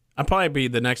 I'd probably be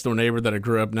the next door neighbor that I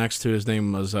grew up next to. His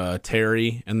name was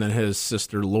Terry, and then his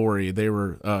sister Lori. They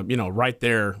were, right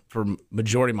there for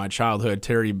majority of my childhood.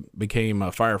 Terry became a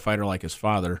firefighter like his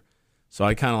father. So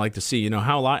I kind of like to see,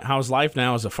 how's life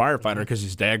now as a firefighter because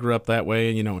his dad grew up that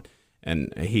way,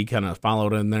 and he kind of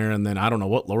followed in there. And then I don't know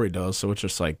what Lori does. So it's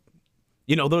just like,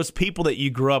 those people that you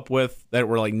grew up with that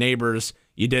were like neighbors,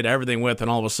 you did everything with, and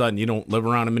all of a sudden you don't live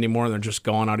around them anymore, and they're just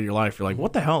gone out of your life. You're like,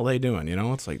 what the hell are they doing?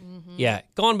 It's like... Yeah,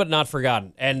 gone but not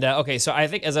forgotten. And, okay, so I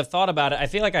think as I've thought about it, I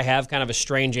feel like I have kind of a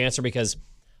strange answer because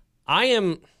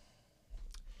I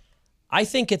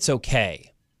think it's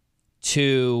okay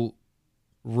to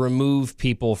remove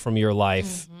people from your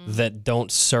life that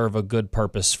don't serve a good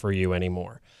purpose for you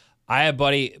anymore. I had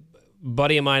a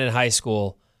buddy of mine in high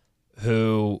school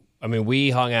who,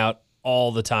 we hung out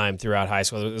all the time throughout high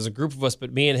school. There was a group of us,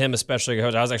 but me and him especially,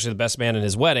 I was actually the best man in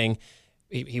his wedding.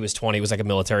 He was 20. It was like a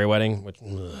military wedding,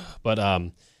 but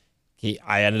I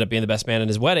ended up being the best man in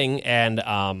his wedding, and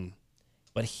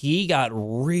but he got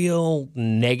real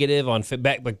negative on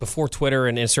back like before Twitter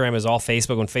and Instagram was all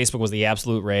Facebook, when Facebook was the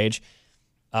absolute rage.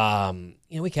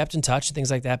 We kept in touch and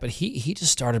things like that, but he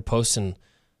just started posting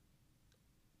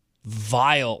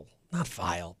not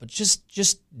vile, but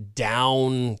just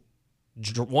down,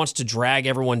 wants to drag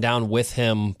everyone down with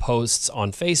him posts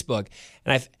on Facebook,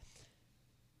 and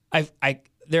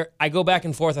I go back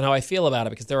and forth on how I feel about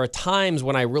it because there are times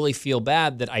when I really feel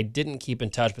bad that I didn't keep in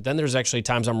touch, but then there's actually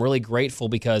times I'm really grateful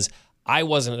because I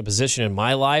wasn't in a position in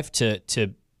my life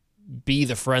to be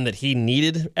the friend that he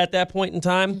needed at that point in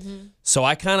time. Mm-hmm. So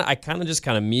I kind of just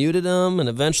muted him, and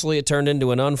eventually it turned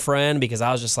into an unfriend because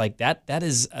I was just like, that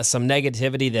is some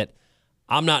negativity that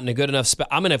I'm not in a good enough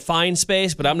I'm in a fine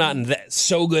space, but I'm not in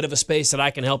so good of a space that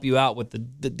I can help you out with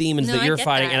the demons that you're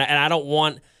fighting. And I don't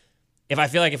want, if I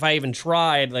feel like if I even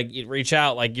tried, like, you reach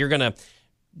out, like, you're going to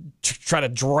try to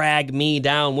drag me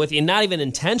down with you, not even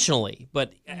intentionally,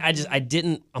 but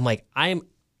I'm like,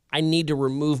 I need to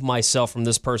remove myself from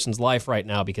this person's life right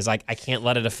now because I can't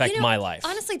let it affect my life.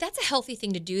 Honestly, that's a healthy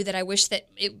thing to do that I wish that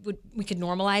we could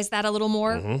normalize that a little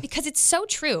more because it's so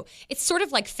true. It's sort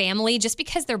of like family. Just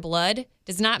because they're blood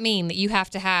does not mean that you have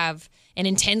to have an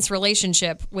intense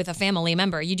relationship with a family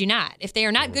member. You do not. If they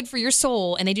are not good for your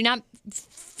soul and they do not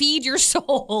feed your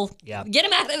soul, get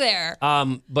them out of there.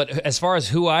 But as far as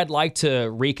who I'd like to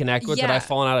reconnect with that I've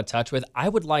fallen out of touch with, I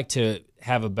would like to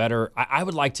have I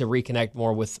would like to reconnect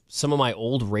more with some of my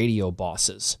old radio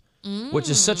bosses, which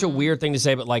is such a weird thing to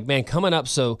say, but like, man, coming up,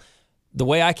 so the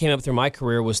way I came up through my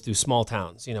career was through small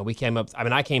towns. You know, I came up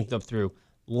through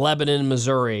Lebanon,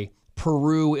 Missouri,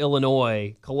 Peru,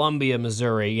 Illinois, Columbia,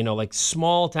 Missouri, you know, like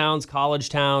small towns, college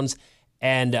towns.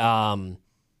 And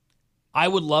I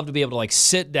would love to be able to like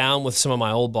sit down with some of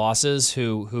my old bosses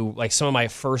who like some of my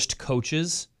first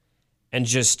coaches and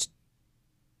just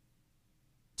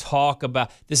talk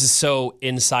about, this is so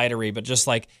insidery, but just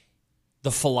like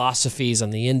the philosophies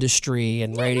on the industry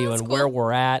and radio and where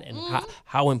we're at and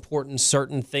how important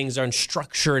certain things are and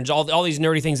structure and all these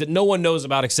nerdy things that no one knows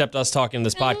about except us talking in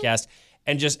this podcast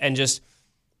and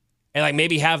like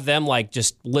maybe have them like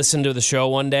just listen to the show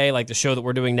one day, like the show that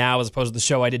we're doing now as opposed to the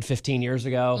show I did 15 years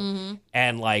ago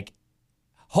and like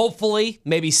hopefully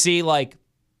maybe see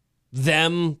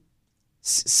them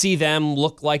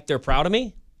look like they're proud of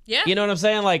me. Yeah. You know what I'm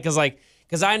saying? Like,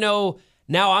 cause I know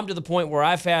now I'm to the point where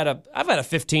I've had a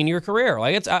 15-year career.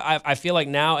 Like I feel like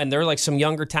now, and there are like some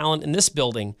younger talent in this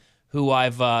building who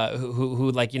I've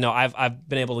like, you know, I've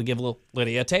been able to give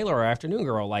Lydia Taylor, our afternoon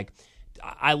girl. Like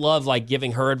I love like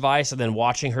giving her advice and then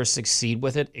watching her succeed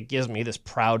with it. It gives me this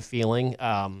proud feeling.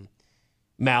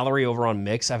 Mallory over on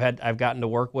Mix, I've gotten to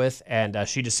work with, and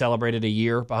she just celebrated a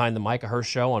year behind the mic of her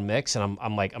show on Mix, and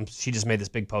I'm like, she just made this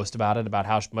big post about it, about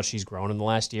how much she's grown in the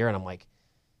last year, and I'm like,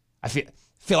 I feel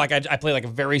like I play like a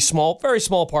very small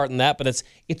part in that, but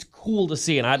it's cool to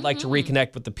see, and I'd like to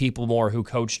reconnect with the people more who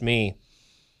coached me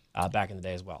back in the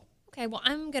day as well. Okay, well,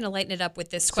 I'm going to lighten it up with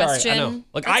this question. Sorry, I know.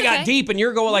 Look, I got deep, and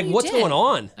you're going like, what's going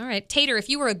on? All right, Tater, if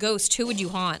you were a ghost, who would you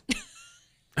haunt?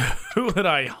 Who would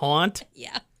I haunt?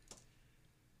 Yeah.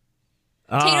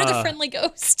 Tater the friendly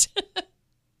ghost.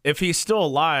 If he's still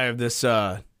alive, this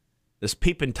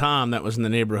peeping Tom that was in the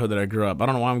neighborhood that I grew up. I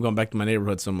don't know why I'm going back to my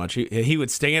neighborhood so much. He would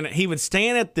stand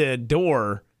at the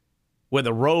door with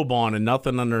a robe on and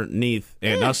nothing underneath,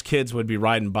 and us kids would be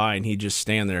riding by, and he'd just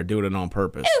stand there doing it on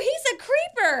purpose. Oh, he's a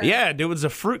creeper. Yeah, dude was a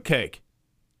fruitcake.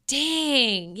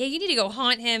 Dang. Yeah, you need to go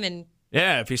haunt him and.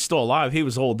 Yeah, if he's still alive, he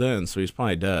was old then, so he's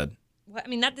probably dead. Well, I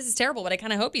mean, this is terrible, but I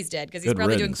kind of hope he's dead because he's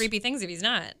probably doing creepy things if he's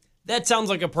not. That sounds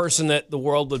like a person that the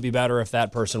world would be better if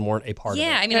that person weren't a part of it.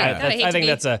 Yeah, I mean, I think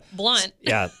that's a blunt.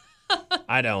 Yeah,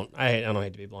 I don't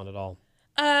hate to be blunt at all.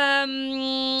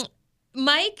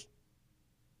 Mike,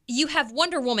 you have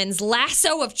Wonder Woman's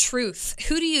lasso of truth.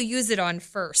 Who do you use it on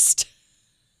first?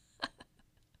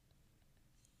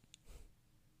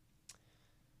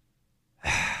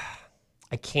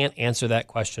 I can't answer that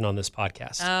question on this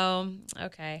podcast. Oh,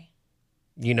 okay.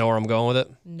 You know where I'm going with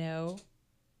it? No.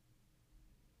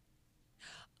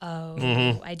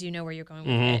 Oh, I do know where you're going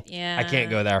with it. Yeah. I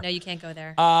can't go there. No, you can't go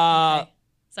there. Okay.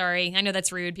 Sorry. I know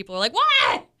that's rude. People are like,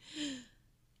 what?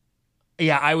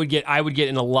 Yeah, I would get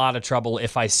in a lot of trouble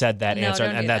if I said that answer,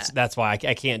 and that's why I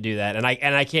can't do that. And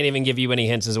I can't even give you any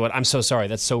hints as to what. I'm so sorry.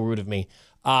 That's so rude of me.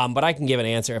 But I can give an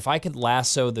answer. If I could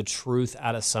lasso the truth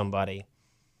out of somebody,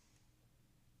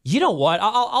 you know what?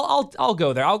 I'll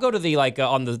go there. I'll go to the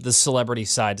on the celebrity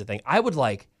sides of thing. I would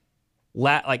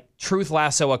truth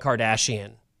lasso a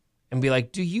Kardashian. And be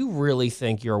like, do you really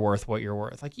think you're worth what you're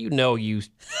worth? Like, you know you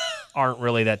aren't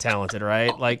really that talented,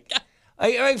 right? Like,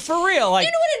 for real. Like,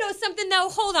 you want to know something, though?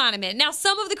 Hold on a minute. Now,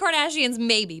 some of the Kardashians,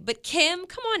 maybe. But Kim,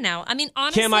 come on now. I mean,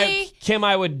 honestly. Kim,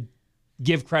 I would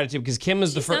give credit to because Kim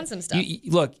is the first. She's done some stuff.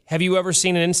 Look, have you ever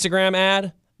seen an Instagram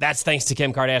ad? That's thanks to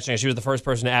Kim Kardashian. She was the first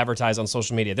person to advertise on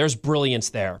social media. There's brilliance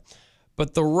there.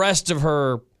 But the rest of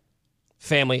her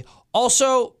family.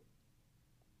 Also,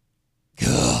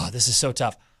 this is so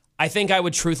tough. I think I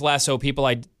would truth lasso people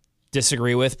I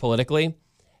disagree with politically,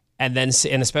 and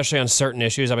especially on certain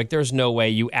issues, I'm like, there's no way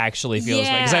you actually feel this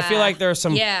way. Because I feel like there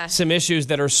are some issues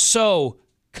that are so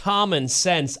common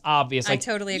sense obvious. Like, I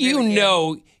totally agree with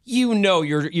you. You know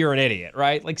you're an idiot,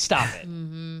 right? Like, stop it.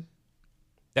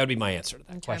 That would be my answer to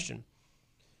that question.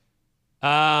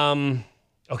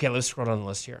 Okay, let's scroll down the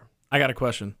list here. I got a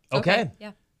question. Okay.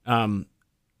 Yeah.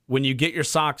 When you get your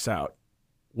socks out,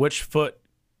 which foot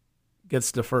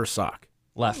gets the first sock?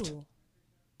 Left. Ooh.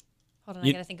 Hold on,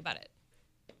 I got to think about it.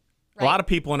 Right. A lot of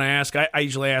people, when I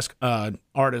usually ask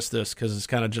artists this because it's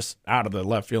kind of just out of the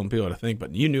left field and people to think,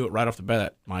 but you knew it right off the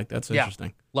bat, Mike. That's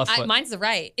interesting. Left foot. Mine's the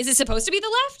right. Is it supposed to be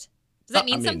the left? Does that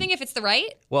mean something if it's the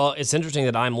right? Well, it's interesting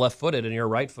that I'm left-footed and you're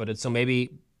right-footed, so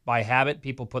maybe by habit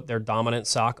people put their dominant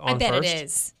sock on first. I bet it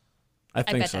is. I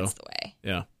think bet so. that's the way.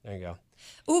 Yeah. There you go.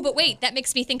 Ooh, but wait, that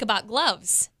makes me think about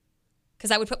gloves.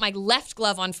 Because I would put my left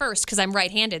glove on first because I'm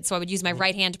right-handed, so I would use my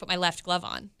right hand to put my left glove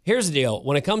on. Here's the deal.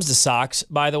 When it comes to socks,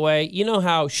 by the way, you know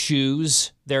how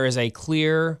shoes, there is a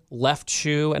clear left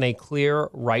shoe and a clear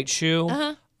right shoe?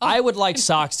 Uh-huh. I would like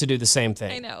socks to do the same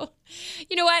thing. I know.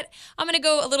 You know what? I'm going to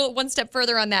go one step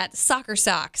further on that. Soccer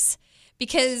socks.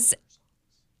 Because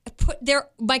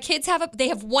my kids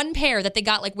have one pair that they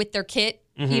got like with their kit,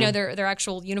 you know, their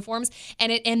actual uniforms,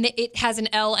 and it has an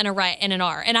L and a right and an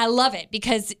R, and I love it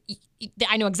because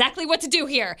I know exactly what to do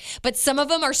here. But some of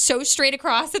them are so straight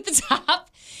across at the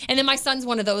top, and then my son's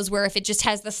one of those where if it just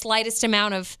has the slightest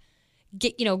amount of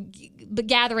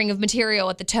gathering of material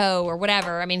at the toe or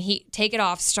whatever, I mean, take it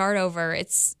off, start over.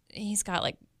 He's got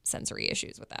like sensory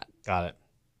issues with that. Got it.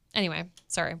 Anyway,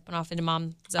 sorry, went off into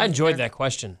mom zone. I enjoyed that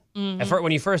question. At first,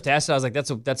 when you first asked it, I was like,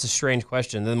 that's a strange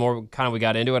question. Then the more kind of we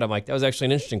got into it, I'm like, that was actually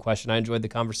an interesting question. I enjoyed the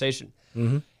conversation.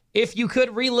 If you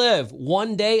could relive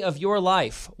one day of your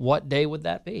life, what day would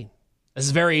that be? This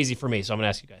is very easy for me, so I'm going to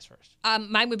ask you guys first.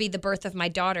 Mine would be the birth of my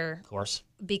daughter. Of course.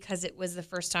 Because it was the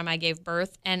first time I gave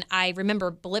birth, and I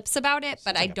remember blips about it,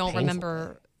 but I don't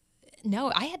remember.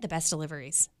 No, I had the best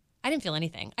deliveries. I didn't feel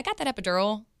anything. I got that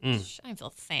epidural. I didn't feel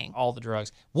a thing. All the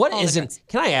drugs.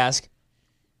 Can I ask,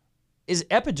 is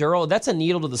epidural, that's a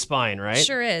needle to the spine, right?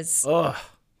 Sure is. Ugh.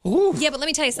 Ooh. Yeah, but let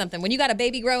me tell you something. When you got a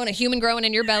baby growing, a human growing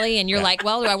in your belly, and you're like,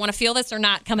 well, do I want to feel this or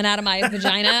not coming out of my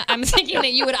vagina? I'm thinking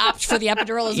that you would opt for the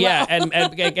epidural as well. Yeah,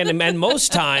 and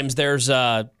most times there's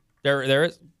there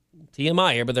is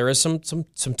TMI here, but there is some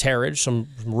tearage, some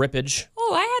rippage.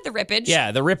 Oh, I had the rippage.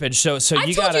 Yeah, the rippage. So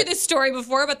I told you this story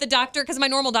before about the doctor, because my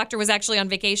normal doctor was actually on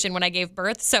vacation when I gave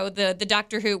birth. So the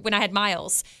doctor when I had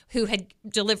Miles, who had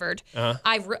delivered,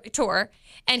 I tore,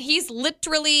 and he's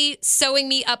literally sewing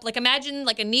me up. Like, imagine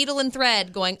like a needle and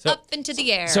thread going up into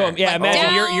the air. So yeah, like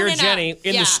imagine you're Jenny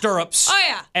in the stirrups. Oh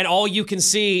yeah. And all you can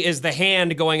see is the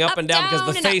hand going up and down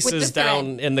because the face is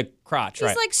down in the crotch.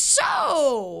 He's like,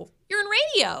 so you're in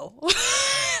radio.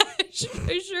 I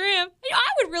sure am. I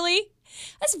would really.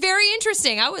 That's very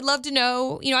interesting. I would love to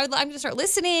know. I'm going to start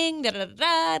listening.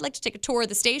 I'd like to take a tour of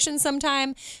the station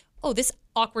sometime. Oh, this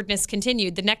awkwardness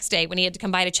continued the next day when he had to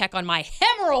come by to check on my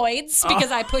hemorrhoids because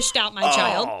I pushed out my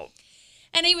child.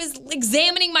 And he was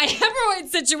examining my hemorrhoid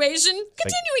situation,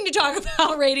 continuing to talk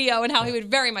about radio and how he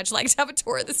would very much like to have a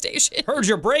tour of the station. Heard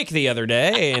your break the other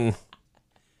day, and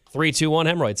 3, 2, 1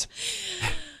 hemorrhoids.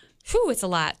 Whew, it's a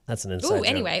lot. That's an inside joke.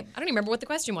 Anyway, I don't even remember what the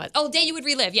question was. Oh, day you would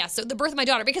relive. Yeah, so the birth of my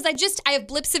daughter. Because I have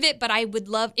blips of it, but I would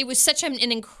love, it was such an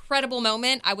incredible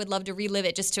moment. I would love to relive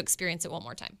it just to experience it one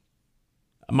more time.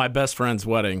 My best friend's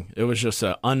wedding. It was just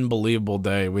an unbelievable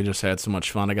day. We just had so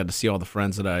much fun. I got to see all the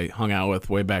friends that I hung out with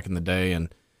way back in the day,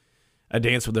 and I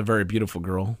danced with a very beautiful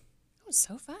girl. It was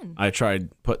so fun. I tried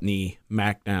putting the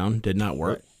Mac down. Did not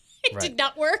work. It did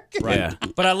not work. Right. Yeah.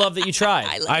 But I love that you tried.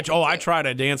 I tried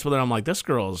to dance with her. I'm like, this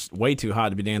girl's way too hot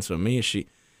to be dancing with me.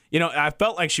 I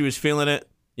felt like she was feeling it,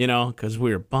 because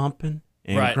we were bumping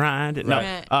and grinding.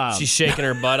 Right. No, she's shaking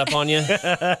her butt up on you.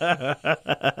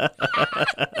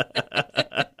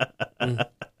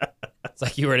 It's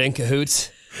like you were in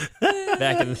cahoots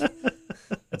back in.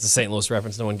 That's a St. Louis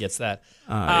reference. No one gets that.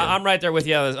 Yeah. I'm right there with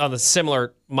you on the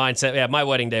similar mindset. Yeah, my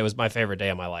wedding day was my favorite day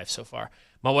of my life so far.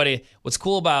 My wedding. What's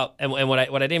cool about and what I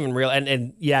didn't even realize,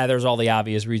 and yeah, there's all the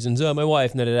obvious reasons. Oh, my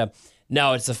wife.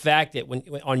 No, it's the fact that when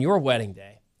on your wedding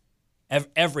day,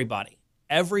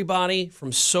 everybody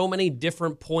from so many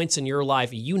different points in your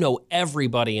life,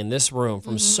 everybody in this room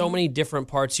from so many different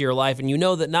parts of your life, and you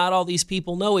know that not all these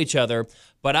people know each other.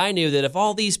 But I knew that if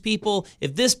all these people,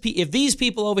 if these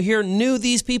people over here knew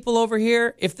these people over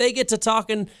here, if they get to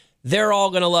talking, they're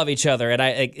all gonna love each other, and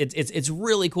it's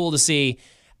really cool to see.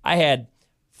 I had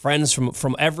friends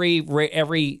from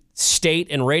every state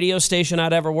and radio station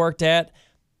I'd ever worked at,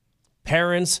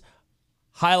 parents,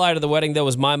 Highlight of the wedding, though,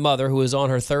 was my mother, who is on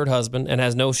her third husband and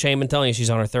has no shame in telling you she's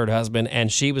on her third husband.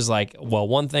 And she was like, well,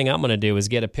 one thing I'm going to do is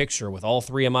get a picture with all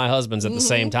three of my husbands at the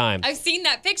same time. I've seen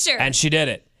that picture. And she did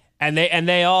it. And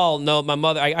they all know my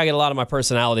mother. I get a lot of my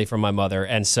personality from my mother.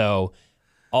 And so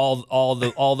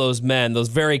all those men, those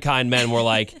very kind men were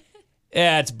like,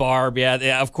 yeah, it's Barb.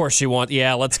 Yeah, of course she wants.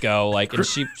 Yeah, let's go. Like, and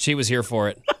she was here for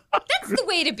it. That's the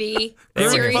way to be.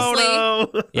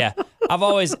 Seriously. Yeah,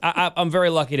 I'm very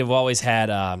lucky to have always had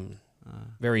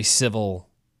very civil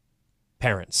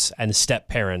parents and step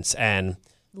parents and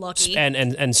lucky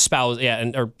and spouse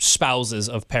or spouses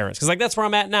of parents, because like that's where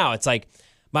I'm at now. It's like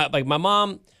my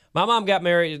mom got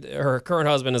married. Her current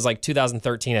husband is like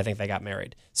 2013. I think they got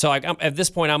married. So like at this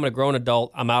point, I'm a grown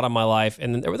adult. I'm out of my life,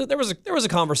 and there was a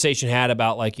conversation had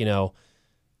about like, you know,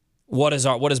 what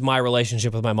is my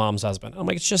relationship with my mom's husband? I'm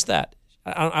like, it's just that.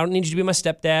 I don't need you to be my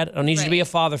stepdad. I don't need you to be a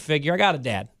father figure. I got a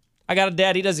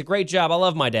dad. He does a great job. I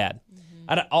love my dad.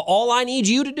 All I need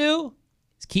you to do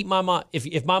is keep my mom.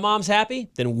 If my mom's happy,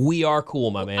 then we are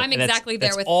cool, my man. I'm exactly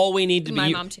there with that's all we need to my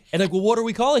be. Mom too. And like, well, what do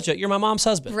we call each other? You're my mom's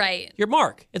husband. Right. You're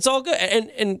Mark. It's all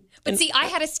good. But see, I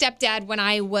had a stepdad when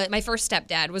my first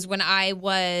stepdad was when I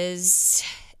was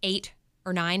 8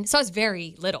 or 9. So I was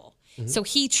very little. Mm-hmm. So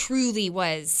he truly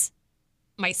was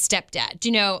my stepdad,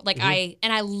 you know, like I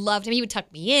loved him. He would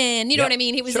tuck me in, you know what I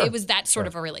mean? It was that sort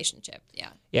of a relationship. Yeah.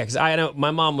 Yeah. Cause I know my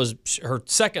mom was her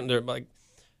second, like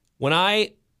when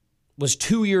I was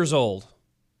 2 years old,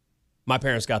 my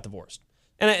parents got divorced,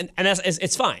 and that's,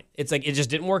 it's fine. It's like, it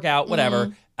just didn't work out, whatever.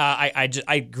 Mm-hmm.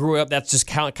 I grew up. That's just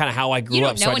kind of how I grew up. You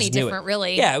don't know any different,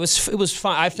 really. Yeah, it was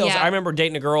fun. I remember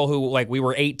dating a girl who, like, we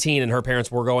were 18 and her parents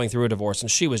were going through a divorce,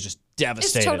 and she was just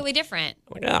devastated. It's totally different.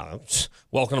 I'm like, oh,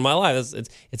 welcome to my life.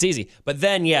 It's easy. But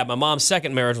then, yeah, my mom's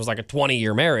second marriage was like a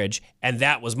 20-year marriage, and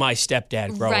that was my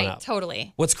stepdad growing up. Right,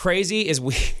 totally. What's crazy is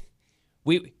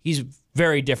he's a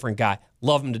very different guy.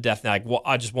 Love him to death now. Like,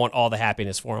 I just want all the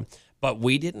happiness for him. But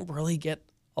we didn't really get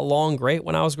along great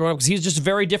when I was growing up, because he's just a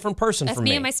very different person from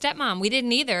me. That's me and my stepmom. We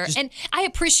didn't either. And I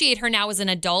appreciate her now as an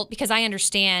adult, because I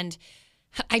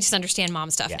just understand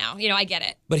mom stuff now. You know, I get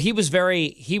it. But he was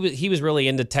really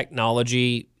into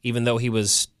technology, even though he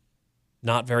was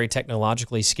not very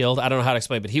technologically skilled. I don't know how to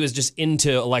explain it, but he was just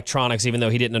into electronics, even though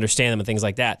he didn't understand them and things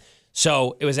like that.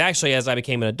 So it was actually as I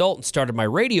became an adult and started my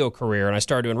radio career, and I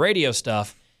started doing radio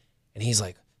stuff, and he's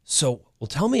like, so, well,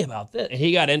 tell me about this. And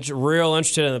he got real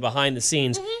interested in the behind the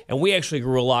scenes, and we actually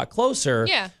grew a lot closer.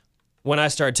 Yeah. When I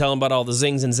started telling about all the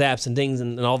zings and zaps and dings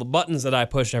and all the buttons that I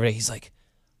pushed every day, he's like,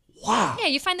 wow. Yeah,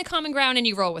 you find the common ground and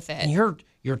you roll with it. And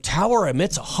your tower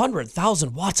emits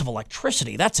 100,000 watts of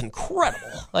electricity. That's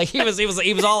incredible. Like he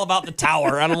was all about the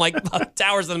tower. And I'm like,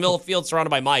 towers in the middle of the field surrounded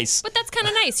by mice. But that's kind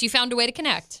of nice. You found a way to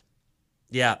connect.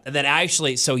 Yeah. And then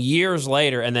actually, so years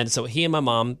later, so he and my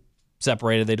mom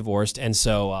separated, they divorced, and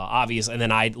so obviously, and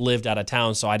then I lived out of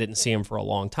town, so I didn't see him for a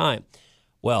long time.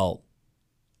 Well,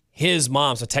 his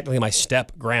mom, so technically my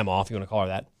step grandma, if you want to call her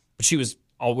that, but we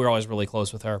were always really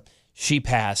close with her. She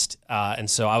passed, and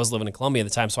so I was living in Columbia at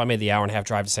the time, so I made the 1.5-hour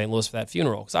drive to St. Louis for that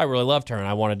funeral, because I really loved her, and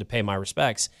I wanted to pay my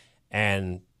respects,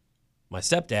 and my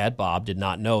stepdad, Bob, did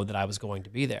not know that I was going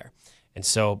to be there. And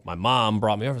so my mom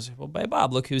brought me over and said, well, hey,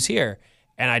 Bob, look who's here.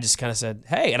 And I just kind of said,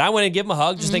 hey, and I went and give him a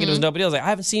hug, just thinking it was no big deal. I was like, I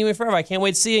haven't seen you in forever. I can't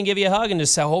wait to see you and give you a hug and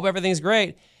just I hope everything's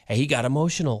great. And he got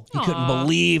emotional. He couldn't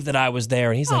believe that I was there.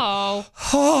 And he's like,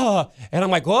 oh. And I'm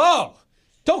like, whoa,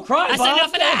 don't cry, Bob. That's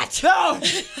enough of that. No, I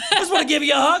just want to give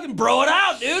you a hug and bro it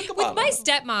out, dude. Come on. With my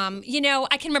stepmom, you know,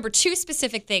 I can remember 2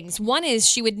 specific things. One is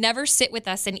she would never sit with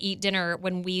us and eat dinner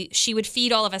when she would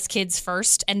feed all of us kids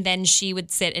first, and then she would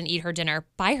sit and eat her dinner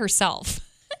by herself.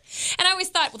 And I always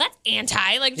thought, well, that's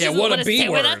anti. Like, she doesn't what want a to B sit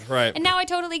word, with us. right? And now I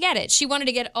totally get it. She wanted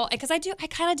to get all, because I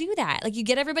kind of do that. Like, you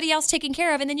get everybody else taken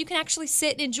care of, and then you can actually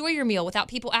sit and enjoy your meal without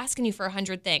people asking you for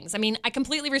 100 things. I mean, I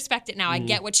completely respect it now. I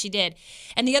get what she did.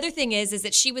 And the other thing is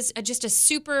that she was just a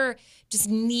super, just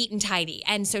neat and tidy.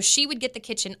 And so she would get the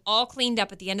kitchen all cleaned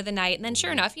up at the end of the night. And then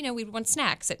sure enough, you know, we'd want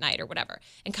snacks at night or whatever,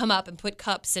 and come up and put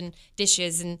cups and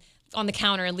dishes and on the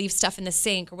counter and leave stuff in the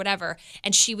sink or whatever.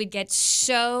 And she would get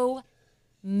so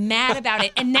mad about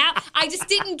it, and now I just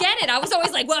didn't get it. I was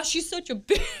always like, well, she's such a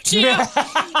bitch, you know. and now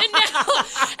I'm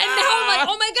like,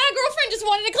 oh my god, girlfriend just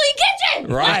wanted a clean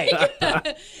kitchen, right?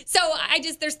 So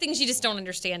there's things you just don't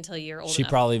understand till you're old She enough.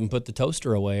 probably even put the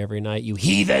toaster away every night, you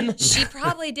heathen. She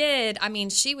probably did. I mean,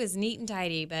 she was neat and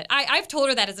tidy, but I've told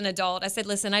her that as an adult. I said,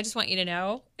 listen, I just want you to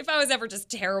know, if I was ever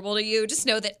just terrible to you, just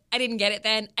know that I didn't get it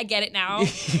then. I get it now.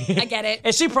 I get it.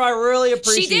 And she probably really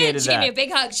appreciated that. She did. She gave me a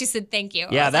big hug. She said, thank you.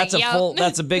 Yeah, that's like,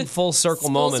 it's a big full circle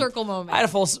moment. Full circle moment. I had a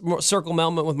full circle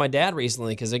moment with my dad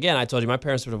recently because, again, I told you my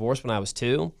parents were divorced when I was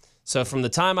 2. So from the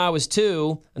time I was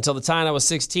 2 until the time I was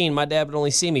 16, my dad would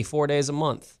only see me 4 days a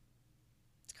month.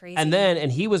 It's crazy.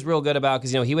 And he was real good about,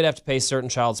 because, he would have to pay certain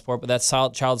child support, but that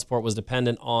child support was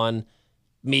dependent on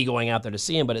me going out there to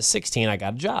see him. But at 16, I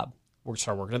got a job.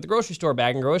 Started working at the grocery store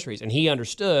bagging groceries. And he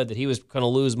understood that he was going to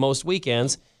lose most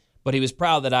weekends, but he was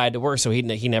proud that I had to work, so he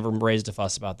never raised a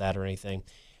fuss about that or anything.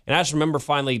 And I just remember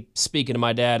finally speaking to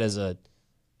my dad as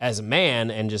a man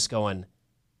and just going,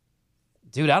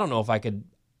 dude, I don't know if I could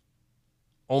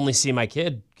only see my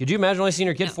kid. Could you imagine only seeing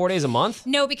your kid 4 days a month?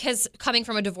 No, because coming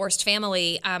from a divorced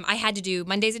family, I had to do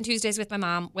Mondays and Tuesdays with my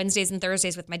mom, Wednesdays and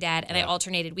Thursdays with my dad, and I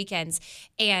alternated weekends.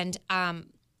 And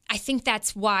I think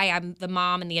that's why I'm the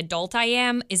mom and the adult I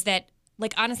am, is that,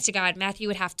 like, honest to God, Matthew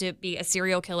would have to be a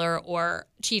serial killer or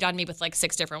cheat on me with, like,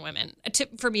 6 different women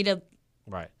for me to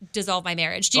dissolve my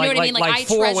marriage. Do you know what I mean? Like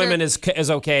 4 women is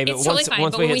okay, but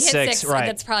once we hit 6, right?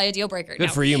 That's probably a deal breaker.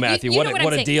 Good for you, Matthew.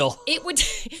 What a deal.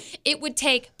 It would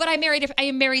take. But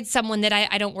I married someone that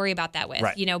I don't worry about that with.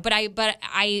 Right. But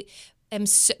I am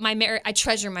I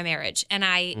treasure my marriage, and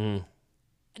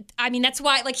I mean, that's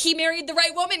why, like, he married the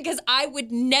right woman, because I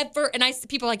would never, and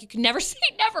people are like, you can never say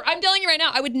never. I'm telling you right now,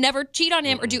 I would never cheat on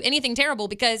him or do anything terrible,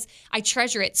 because I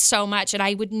treasure it so much, and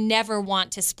I would never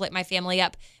want to split my family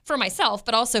up for myself,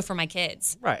 but also for my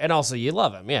kids. Right, and also you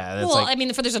love him, yeah. That's I mean,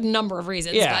 there's a number of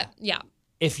reasons, but yeah.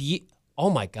 Oh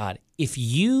my God, if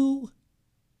you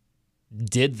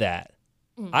did that,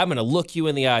 I'm going to look you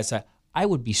in the eyes and say, I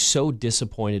would be so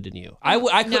disappointed in you.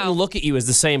 I couldn't look at you as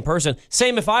the same person.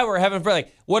 Same if I were having,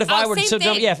 like, what if I were so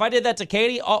dumb? Yeah, if I did that to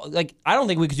Katie, I don't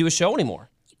think we could do a show anymore.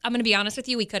 I'm going to be honest with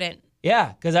you, we couldn't.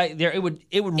 Yeah, because it would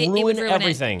ruin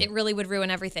everything. It really would ruin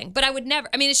everything. But I would never.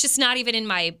 I mean, it's just not even in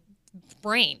my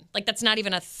brain. Like, that's not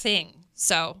even a thing.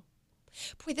 So,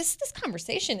 boy, this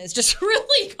conversation has just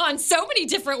really gone so many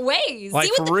different ways. Like,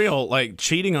 for real, like,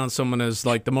 cheating on someone is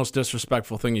like the most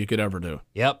disrespectful thing you could ever do.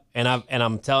 Yep, and I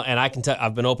can tell,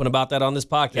 I've been open about that on this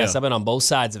podcast. Yeah. I've been on both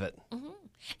sides of it. Mm-hmm.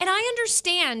 And I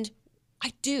understand.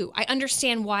 I do. I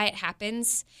understand why it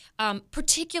happens,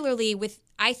 particularly with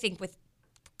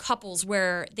couples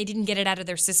where they didn't get it out of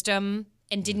their system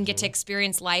and didn't get to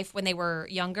experience life when they were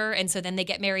younger, and so then they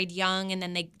get married young, and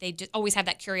then they just always have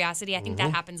that curiosity. I think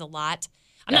that happens a lot.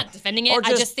 I'm not defending it.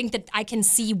 I just think that I can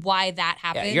see why that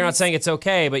happens. Yeah, you're not saying it's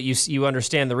okay, but you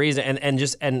understand the reason.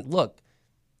 And look,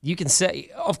 you can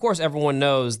say, of course, everyone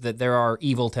knows that there are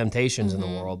evil temptations in the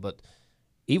world, but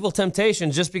evil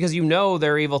temptations, just because you know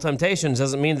they're evil temptations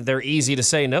doesn't mean that they're easy to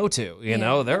say no to. You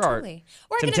know, there are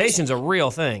temptations a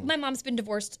real thing. My mom's been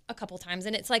divorced a couple times,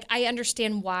 and it's like, I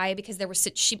understand why, because there was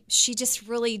she just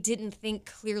really didn't think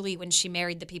clearly when she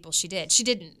married the people she did. She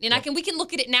didn't. And we can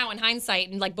look at it now in hindsight,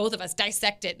 and, like, both of us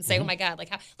dissect it and say, oh my God, like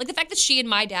the fact that she and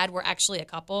my dad were actually a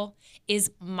couple is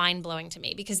mind-blowing to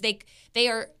me, because they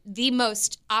are the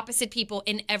most opposite people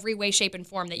in every way, shape, and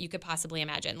form that you could possibly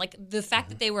imagine. Like, the fact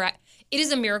that they were it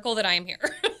is a miracle that I am here.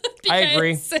 I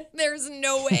agree. There's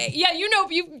no way. Yeah,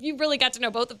 you really got to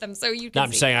know both of them, so you can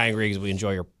I'm saying I agree, because we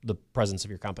enjoy the presence of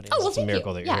your company. Oh, well, it's a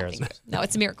miracle that you're here. No,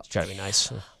 it's a miracle. Try to be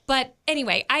nice. But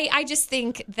anyway, I just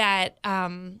think that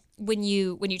when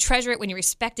you treasure it, when you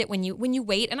respect it, when you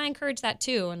wait, and I encourage that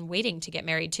too, and waiting to get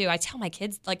married too. I tell my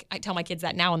kids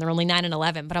that now, and they're only 9 and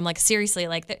 11. But I'm like, seriously,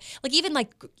 even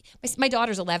my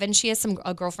daughter's 11. She has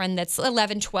a girlfriend that's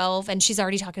 11, 12, and she's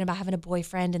already talking about having a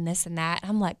boyfriend and this and that.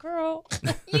 I'm like, girl,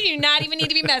 you do not even need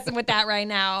to be messing with that right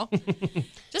now.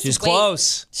 She's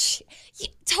close.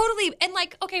 Totally. And,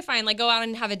 like, okay, fine, like, go out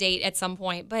and have a date at some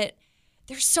point, but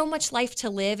there's so much life to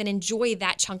live, and enjoy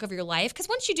that chunk of your life. Because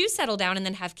once you do settle down and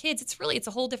then have kids, it's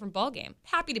a whole different ballgame.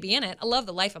 Happy to be in it. I love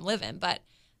the life I'm living, but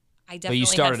I definitely. But you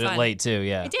started it late too,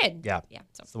 yeah. I did. Yeah, yeah.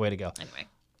 So that's the way to go. Anyway,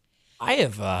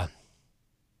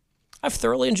 I've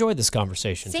thoroughly enjoyed this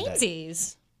conversation today.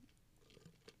 Samesies.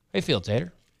 How you feel,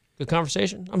 Tater? Good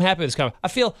conversation. I'm happy with this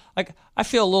conversation. I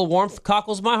feel a little warmth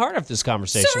cockles my heart after this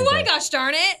conversation. So do I, gosh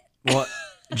darn it. Well,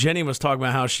 Jenny was talking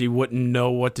about how she wouldn't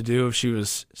know what to do if she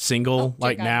was single,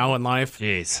 now in life.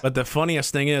 Jeez. But the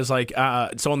funniest thing is, like,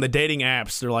 so on the dating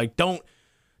apps, they're like, don't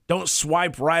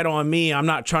swipe right on me. I'm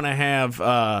not trying to have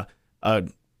a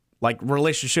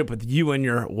relationship with you and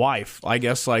your wife. I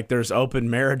guess, like, there's open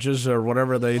marriages or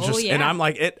whatever. And I'm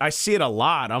like, I see it a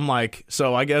lot. I'm like,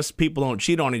 so I guess people don't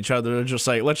cheat on each other. They're just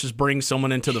like, let's just bring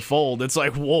someone into the fold. It's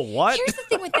like, whoa, what? Here's the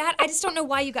thing with that. I just don't know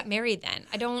why you got married then.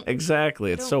 I don't.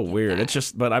 Exactly. It's so weird. It's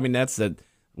just, but I mean, that's the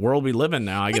world we live in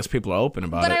now. I guess people are open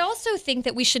about it. But I also think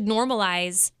that we should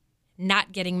normalize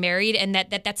not getting married, and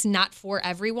that's not for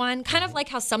everyone. Kind of like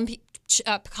how some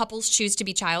couples choose to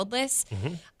be childless.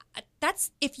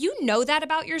 That's, if you know that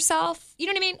about yourself, you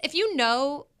know what I mean? If you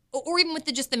know, or even with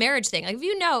just the marriage thing, like if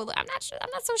you know, I'm not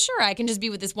so sure I can just be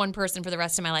with this one person for the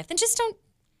rest of my life, then just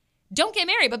don't get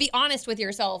married, but be honest with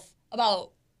yourself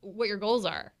about what your goals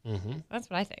are. That's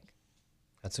what I think.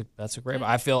 That's a great.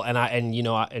 I feel, and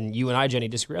you and I, Jenny,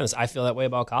 disagree on this. I feel that way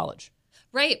about college.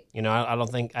 Right. You know, I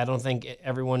don't think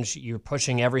everyone you're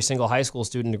pushing every single high school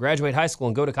student to graduate high school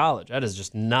and go to college. That is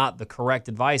just not the correct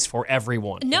advice for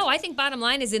everyone. No, I think bottom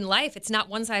line is in life, it's not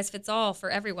one size fits all for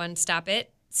everyone. Stop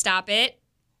it. Stop it.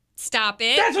 Stop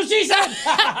it. That's what she said.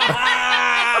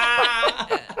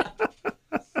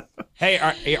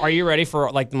 Hey, are you ready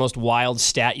for like the most wild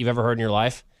stat you've ever heard in your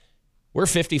life? We're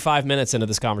 55 minutes into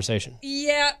this conversation.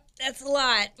 Yeah, that's a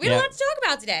lot. We have a lot to talk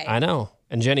about today. I know.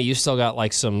 And Jenny, you still got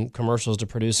like some commercials to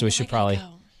produce, so we should probably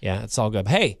go. Yeah, it's all good.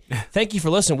 Hey, thank you for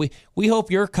listening. We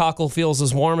hope your cockle feels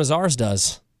as warm as ours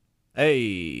does.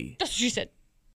 Hey. That's what she said.